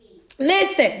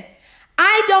 listen,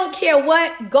 I don't care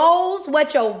what goals,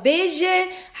 what your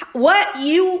vision, what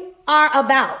you are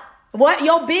about, what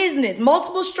your business,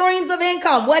 multiple streams of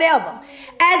income, whatever.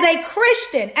 As a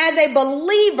Christian, as a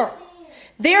believer,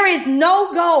 there is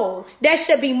no goal that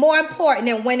should be more important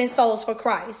than winning souls for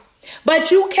Christ.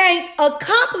 But you can't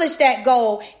accomplish that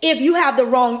goal if you have the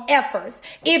wrong efforts,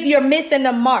 if you're missing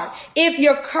the mark, if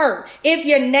you're curt, if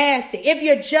you're nasty, if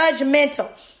you're judgmental.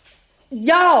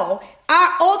 Y'all,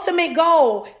 our ultimate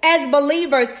goal as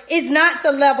believers is not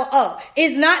to level up,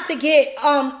 is not to get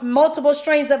multiple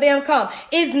streams of income,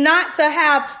 is not to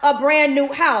have a brand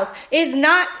new house, is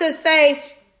not to say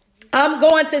I'm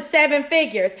going to 7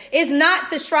 figures, is not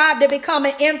to strive to become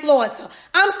an influencer.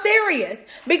 I'm serious.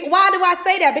 Why do I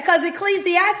say that? Because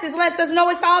Ecclesiastes lets us know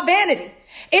it's all vanity.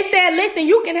 It said, listen,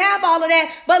 you can have all of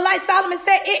that, but like Solomon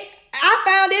said, I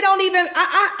found it don't even,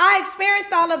 I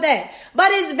experienced all of that.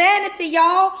 But it's vanity,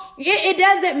 y'all. It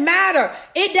doesn't matter.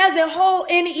 It doesn't hold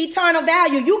any eternal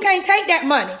value. You can't take that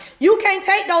money. You can't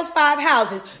take those 5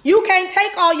 houses. You can't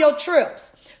take all your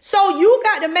trips. So you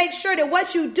got to make sure that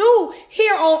what you do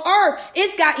here on earth,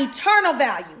 it's got eternal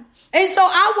value. And so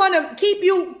I want to keep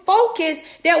you focused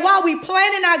that while we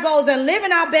planning our goals and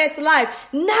living our best life,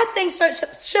 nothing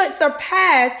should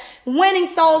surpass winning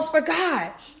souls for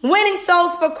God, winning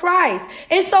souls for Christ.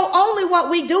 And so only what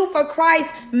we do for Christ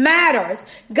matters.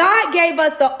 God gave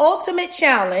us the ultimate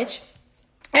challenge,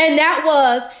 and that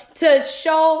was to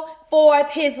show forth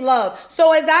his love.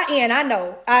 So as I end, I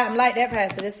know I'm like that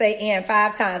pastor to say end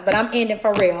 5 times, but I'm ending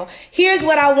for real. Here's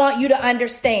what I want you to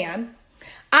understand.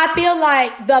 I feel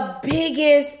like the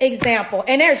biggest example,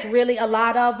 and there's really a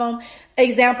lot of them,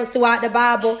 examples throughout the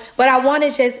Bible, but I want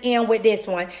to just end with this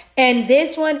one. And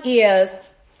this one is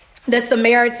the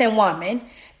Samaritan woman.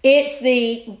 It's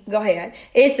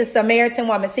the Samaritan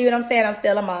woman. See what I'm saying? I'm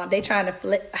still a mom. They trying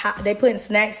to they putting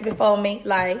snacks before me.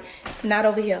 Like, not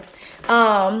over here.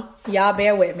 Y'all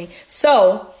bear with me.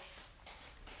 So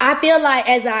I feel like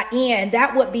as I end,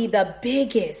 that would be the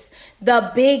biggest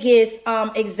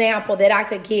example that I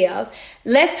could give.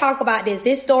 Let's talk about this.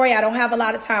 This story, I don't have a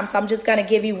lot of time, so I'm just going to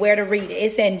give you where to read it.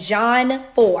 It's in John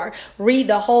 4. Read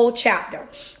the whole chapter.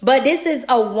 But this is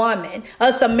a woman,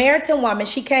 a Samaritan woman.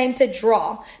 She came to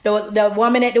draw, the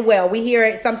woman at the well. We hear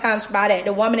it sometimes by that,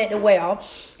 the woman at the well.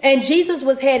 And Jesus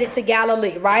was headed to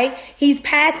Galilee, right? He's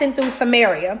passing through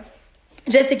Samaria.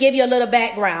 Just to give you a little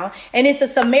background. And it's a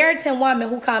Samaritan woman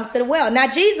who comes to the well. Now,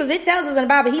 Jesus, it tells us in the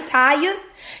Bible, he tired.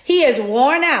 He is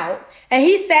worn out. And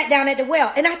he sat down at the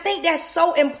well. And I think that's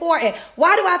so important.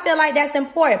 Why do I feel like that's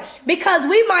important? Because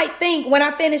we might think when I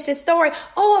finish this story,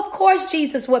 oh, of course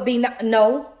Jesus would be.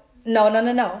 No.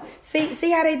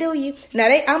 See how they do you? Now,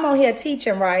 I'm on here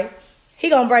teaching, right? He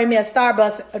gonna bring me a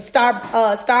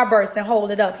starburst and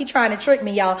hold it up. He trying to trick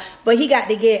me, y'all. But he got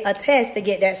to get a test to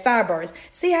get that starburst.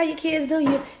 See how you kids do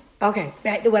you? Okay,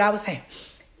 back to what I was saying.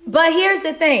 But here's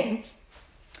the thing.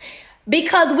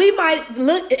 Because we might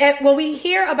look at, when we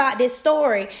hear about this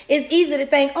story, it's easy to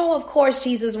think, oh, of course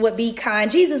Jesus would be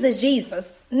kind. Jesus is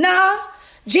Jesus. No,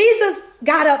 Jesus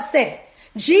got upset.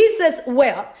 Jesus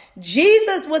wept.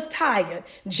 Jesus was tired.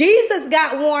 Jesus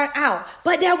got worn out.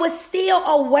 But there was still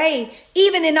a way,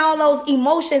 even in all those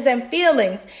emotions and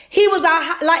feelings. He was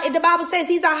like the Bible says,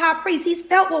 he's our high priest. He's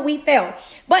felt what we felt.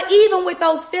 But even with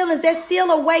those feelings, there's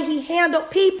still a way he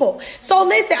handled people. So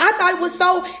listen, I thought it was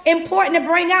so important to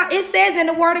bring out. It says in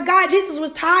the word of God, Jesus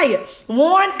was tired,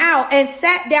 worn out, and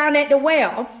sat down at the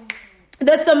well.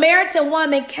 The Samaritan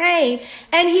woman came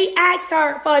and he asked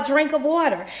her for a drink of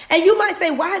water. And you might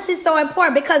say, why is this so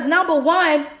important? Because number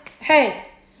one, I'm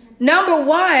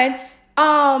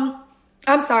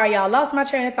sorry, y'all, lost my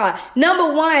train of thought.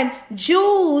 Number one,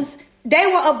 Jews, they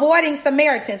were avoiding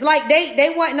Samaritans. Like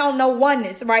they wasn't on no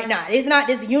oneness right now. It's not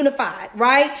this unified,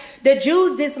 right? The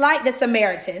Jews disliked the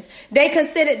Samaritans. They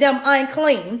considered them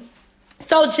unclean.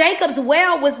 So Jacob's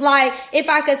well was like, if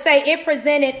I could say, it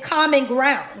presented common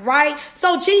ground, right?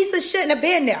 So Jesus shouldn't have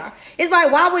been there. It's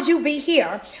like, why would you be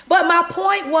here? But my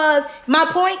point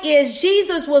is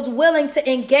Jesus was willing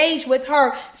to engage with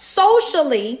her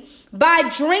socially by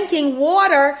drinking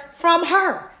water from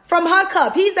her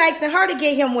cup. He's asking her to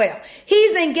get him well.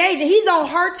 He's engaging. He's on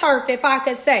her turf, if I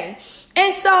could say.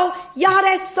 And so, y'all,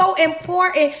 that's so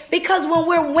important because when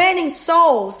we're winning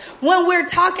souls, when we're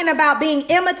talking about being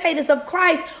imitators of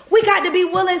Christ, we got to be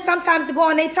willing sometimes to go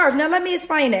on their turf. Now, let me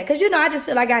explain that because, I just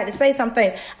feel like I had to say some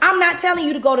things. I'm not telling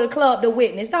you to go to the club to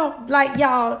witness. Don't,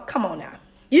 y'all, come on now.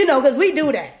 Because we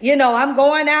do that. I'm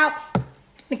going out.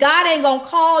 God ain't going to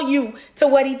call you to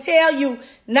what he tell you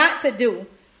not to do,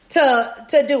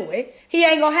 to do it. He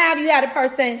ain't gonna have you had a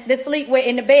person to sleep with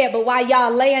in the bed, but while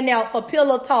y'all laying there for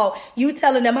pillow talk, you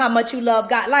telling them how much you love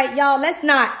God. Y'all, let's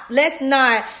not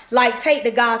take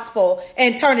the gospel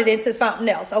and turn it into something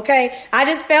else, okay? I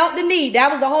just felt the need.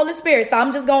 That was the Holy Spirit, so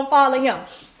I'm just gonna follow him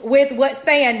with what's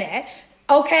saying that.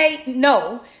 Okay,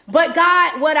 no. But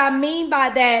God, what I mean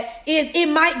by that is it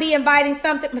might be inviting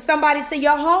somebody to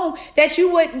your home that you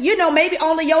would, maybe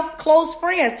only your close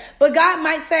friends. But God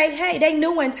might say, hey, they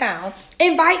new in town.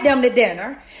 Invite them to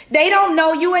dinner. They don't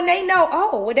know you and they know,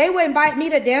 oh, they would invite me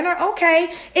to dinner.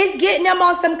 Okay, it's getting them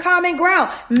on some common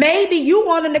ground. Maybe you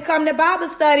want them to come to Bible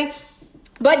study,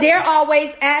 but they're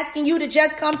always asking you to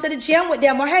just come to the gym with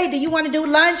them. Or, hey, do you want to do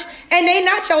lunch? And they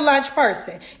not your lunch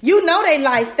person. You know their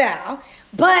lifestyle.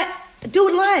 But do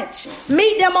lunch.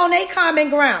 Meet them on their common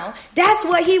ground. That's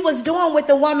what he was doing with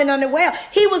the woman on the well.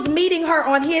 He was meeting her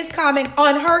on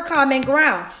her common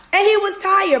ground. And he was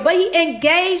tired, but he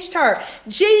engaged her.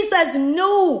 Jesus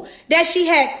knew that she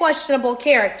had questionable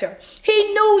character.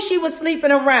 He knew she was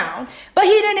sleeping around, but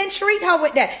he didn't treat her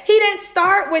with that. He didn't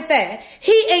start with that.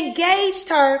 He engaged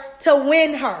her to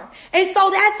win her. And so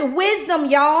that's wisdom,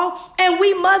 y'all. And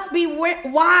we must be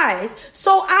wise.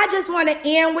 So I just want to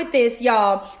end with this,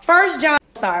 y'all. 1 John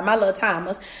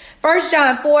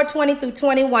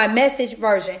 4:20-21 Message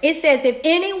version. It says, if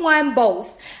anyone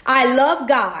boasts, I love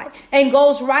God, and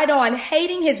goes right on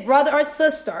hating his brother or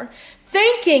sister,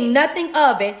 thinking nothing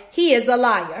of it, he is a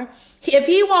liar. If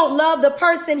he won't love the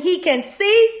person he can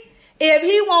see,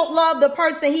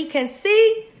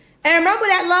 and remember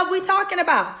that love we talking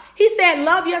about. He said,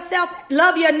 love yourself,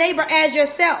 love your neighbor as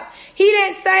yourself. He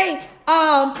didn't say,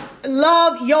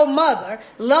 love your mother,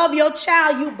 love your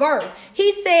child you birth.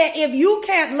 He said, if you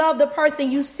can't love the person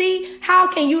you see, how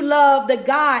can you love the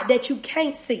God that you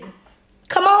can't see?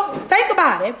 Come on, think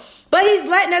about it. But he's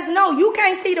letting us know you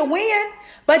can't see the win,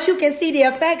 but you can see the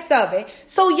effects of it.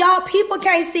 So y'all, people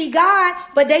can't see God,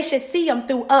 but they should see him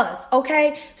through us.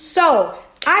 Okay. So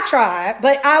I tried,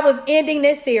 but I was ending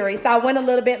this series, so I went a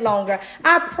little bit longer.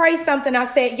 I prayed something. I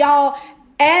said, y'all,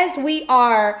 as we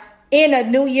are in a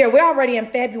new year, we're already in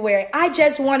February. I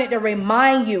just wanted to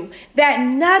remind you that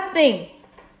nothing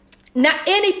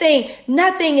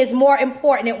is more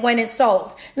important than winning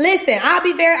souls. Listen, I'll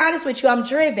be very honest with you. I'm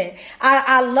driven.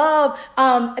 I love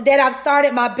that I've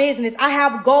started my business. I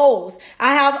have goals.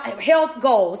 I have health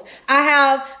goals. I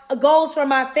have goals for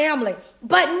my family,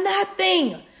 but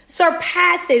nothing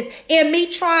surpasses in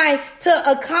me trying to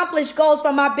accomplish goals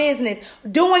for my business,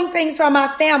 doing things for my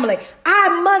family.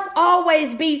 I must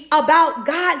always be about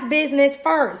God's business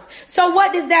first. So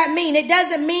what does that mean? It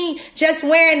doesn't mean just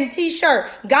wearing a t-shirt,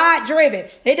 God driven.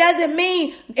 It doesn't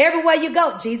mean everywhere you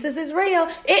go, Jesus is real.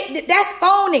 That's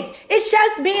phony. It's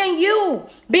just being you,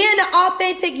 being the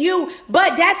authentic you.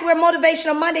 But that's where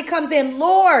Motivational Monday comes in.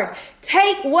 Lord,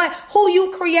 take who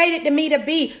you created me to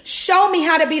be. Show me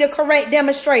how to be the correct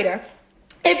demonstrator.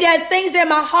 If there's things in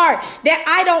my heart that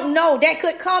I don't know that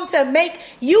could come to make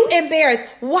you embarrassed,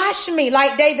 wash me,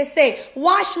 like David said,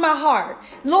 wash my heart.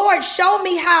 Lord, show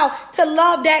me how to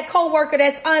love that coworker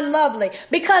that's unlovely,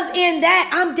 because in that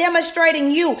I'm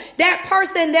demonstrating you, that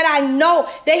person that I know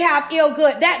they have ill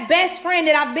good, that best friend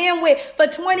that I've been with for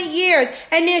 20 years,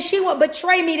 and then she would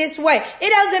betray me this way.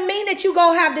 It doesn't mean that you're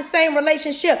going to have the same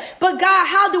relationship, but God,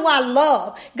 how do I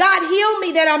love? God, heal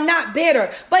me that I'm not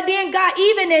bitter. But then God,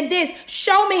 even in this,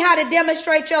 show me how to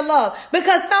demonstrate your love,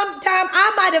 because sometime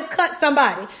I might have cut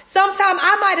somebody. Sometime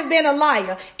I might have been a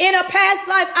liar. In a past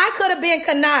life, I could have been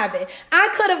conniving. I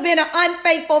could have been an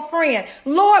unfaithful friend.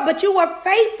 Lord, but you were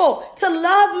faithful to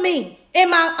love me in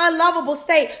my unlovable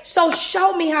state. So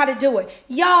show me how to do it.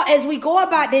 Y'all, as we go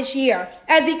about this year,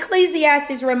 as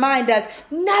Ecclesiastes remind us,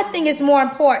 nothing is more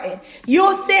important.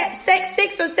 Your 6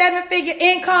 or 7 figure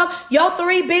income, your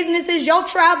 3 businesses, your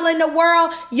traveling the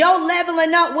world, your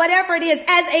leveling up, whatever it is,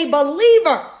 as a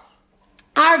believer,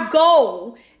 our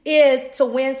goal is to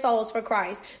win souls for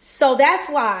Christ. So that's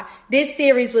why this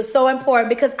series was so important,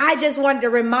 because I just wanted to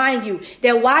remind you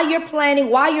that while you're planning,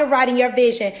 while you're writing your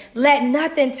vision, let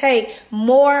nothing take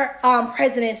more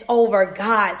precedence over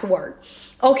God's word.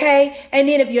 Okay. And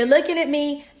then if you're looking at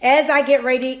me as I get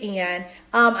ready to end,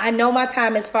 I know my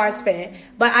time is far spent,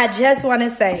 but I just want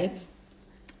to say,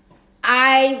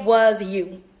 I was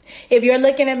you. If you're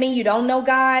looking at me, you don't know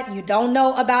God, you don't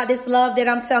know about this love that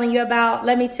I'm telling you about,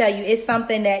 let me tell you, it's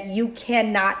something that you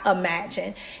cannot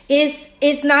imagine.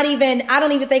 It's not even, I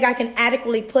don't even think I can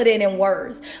adequately put it in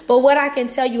words. But what I can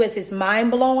tell you is it's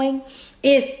mind blowing.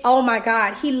 It's, oh my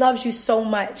God, he loves you so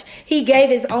much. He gave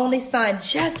his only son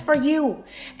just for you.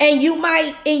 And you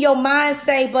might in your mind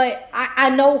say, but I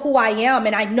know who I am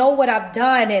and I know what I've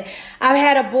done, and I've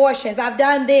had abortions. I've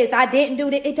done this. I didn't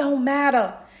do that. It don't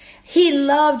matter. He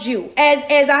loved you.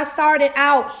 As I started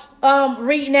out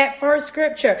reading that first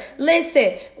scripture,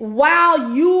 listen,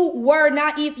 while you were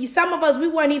not even, some of us, we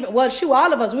weren't even, well, shoot,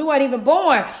 all of us, we weren't even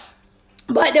born.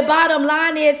 But the bottom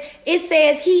line is, it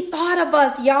says he thought of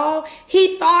us, y'all.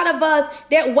 He thought of us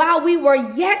that while we were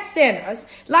yet sinners,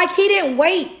 like he didn't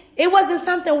wait. It wasn't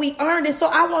something we earned. And so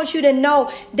I want you to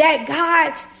know that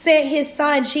God sent his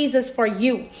son Jesus for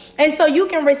you. And so you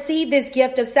can receive this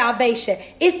gift of salvation.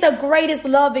 It's the greatest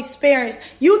love experience.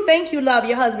 You think you love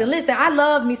your husband. Listen, I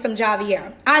love me some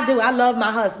Javier. I do. I love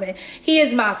my husband. He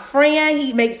is my friend.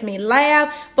 He makes me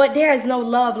laugh. But there is no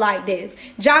love like this.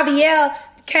 Javier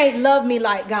can't love me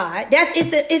like God.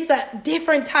 It's a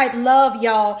different type love,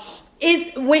 y'all.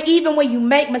 It's even when you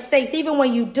make mistakes, even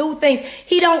when you do things,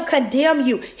 he don't condemn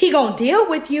you. He gonna deal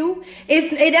with you.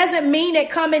 It doesn't mean that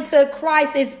coming to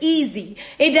Christ is easy.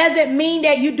 It doesn't mean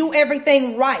that you do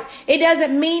everything right. It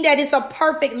doesn't mean that it's a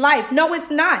perfect life. No,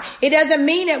 it's not. It doesn't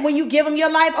mean that when you give him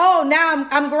your life, oh, now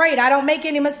I'm great, I don't make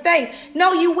any mistakes.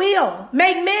 No, you will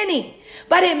make many.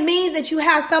 But it means that you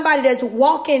have somebody that's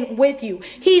walking with you.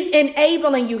 He's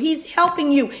enabling you. He's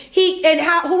helping you.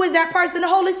 Who is that person? The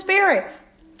Holy Spirit.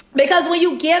 Because when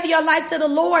you give your life to the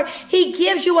Lord, he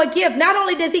gives you a gift. Not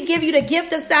only does he give you the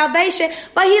gift of salvation,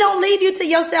 but he don't leave you to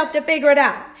yourself to figure it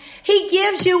out. He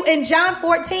gives you in John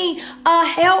 14 a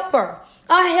helper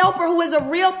who is a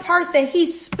real person. He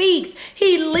speaks,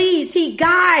 he leads, he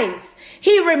guides,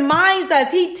 he reminds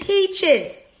us, he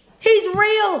teaches. He's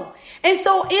real. And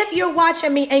so if you're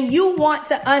watching me and you want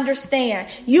to understand,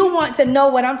 you want to know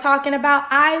what I'm talking about,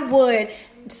 I would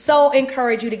so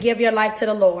encourage you to give your life to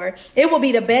the Lord. It will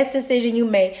be the best decision you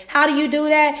make. How do you do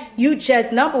that? You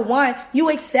just, number one, you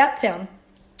accept him.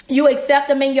 You accept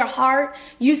him in your heart.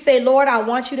 You say, Lord, I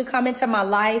want you to come into my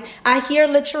life. I hear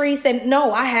Latrice, and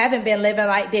no, I haven't been living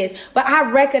like this, but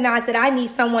I recognize that I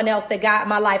need someone else to guide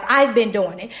my life. I've been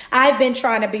doing it. I've been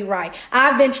trying to be right.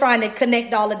 I've been trying to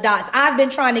connect all the dots. I've been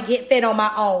trying to get fit on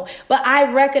my own, but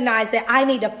I recognize that I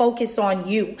need to focus on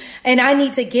you, and I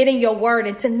need to get in your word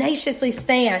and tenaciously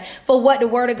stand for what the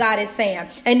word of God is saying.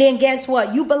 And then guess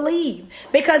what? You believe,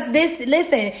 because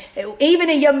listen, even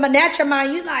in your natural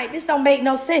mind, you like, this don't make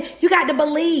no sense. You got to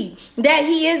believe that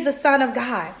he is the Son of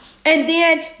God. And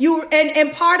then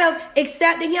and part of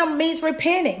accepting him means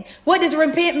repenting. What does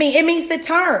repent mean? It means to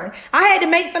turn. I had to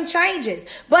make some changes,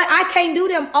 but I can't do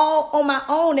them all on my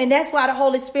own. And that's why the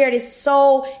Holy Spirit is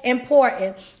so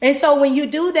important. And so when you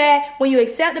do that, when you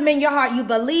accept him in your heart, you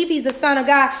believe he's the Son of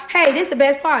God. Hey, this is the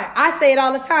best part. I say it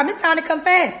all the time. It's time to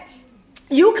confess.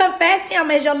 You confess him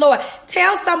as your Lord.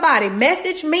 Tell somebody,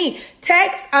 message me,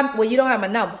 text. Well, you don't have my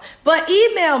number, but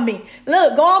email me.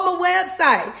 Look, go on my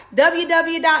website,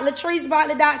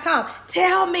 www.latricebartley.com.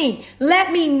 Tell me,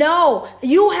 let me know.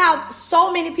 You have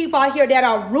so many people out here that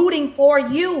are rooting for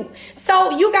you.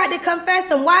 So you got to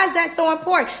confess him. Why is that so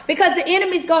important? Because the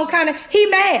enemy's going to he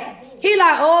mad. He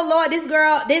like, oh Lord, this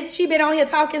girl, she been on here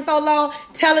talking so long,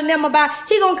 telling them about,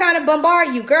 he gonna kind of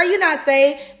bombard you. Girl, you're not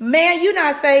saved. Man, you're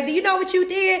not saved. Do you know what you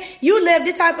did? You lived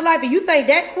this type of life and you think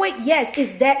that quick? Yes,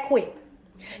 it's that quick.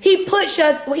 He puts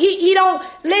us, he don't,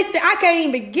 listen, I can't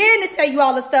even begin to tell you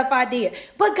all the stuff I did.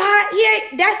 But God,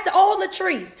 that's the old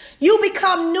Latrice. You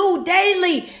become new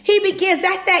daily. He begins,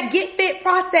 that's that get fit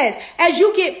process. As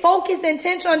you get focused,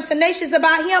 intentional, and tenacious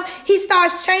about him, he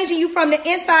starts changing you from the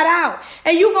inside out.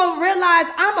 And you're going to realize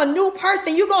I'm a new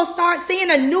person. You're going to start seeing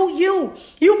a new you.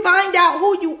 You find out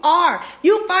who you are.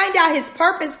 You find out his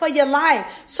purpose for your life.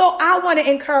 So I want to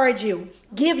encourage you.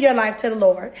 Give your life to the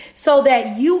Lord so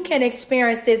that you can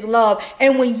experience this love.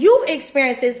 And when you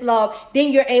experience this love,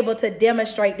 then you're able to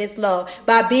demonstrate this love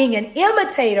by being an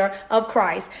imitator of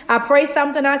Christ. I pray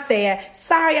something I said.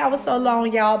 Sorry I was so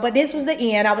long, y'all, but this was the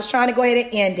end. I was trying to go ahead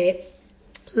and end it.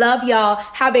 Love y'all.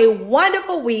 Have a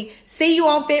wonderful week. See you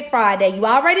on Fit Friday. You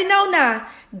already know now.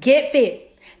 Get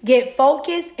fit. Get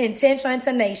focused, intentional, and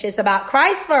tenacious about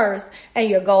Christ first and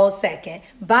your goals second.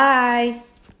 Bye.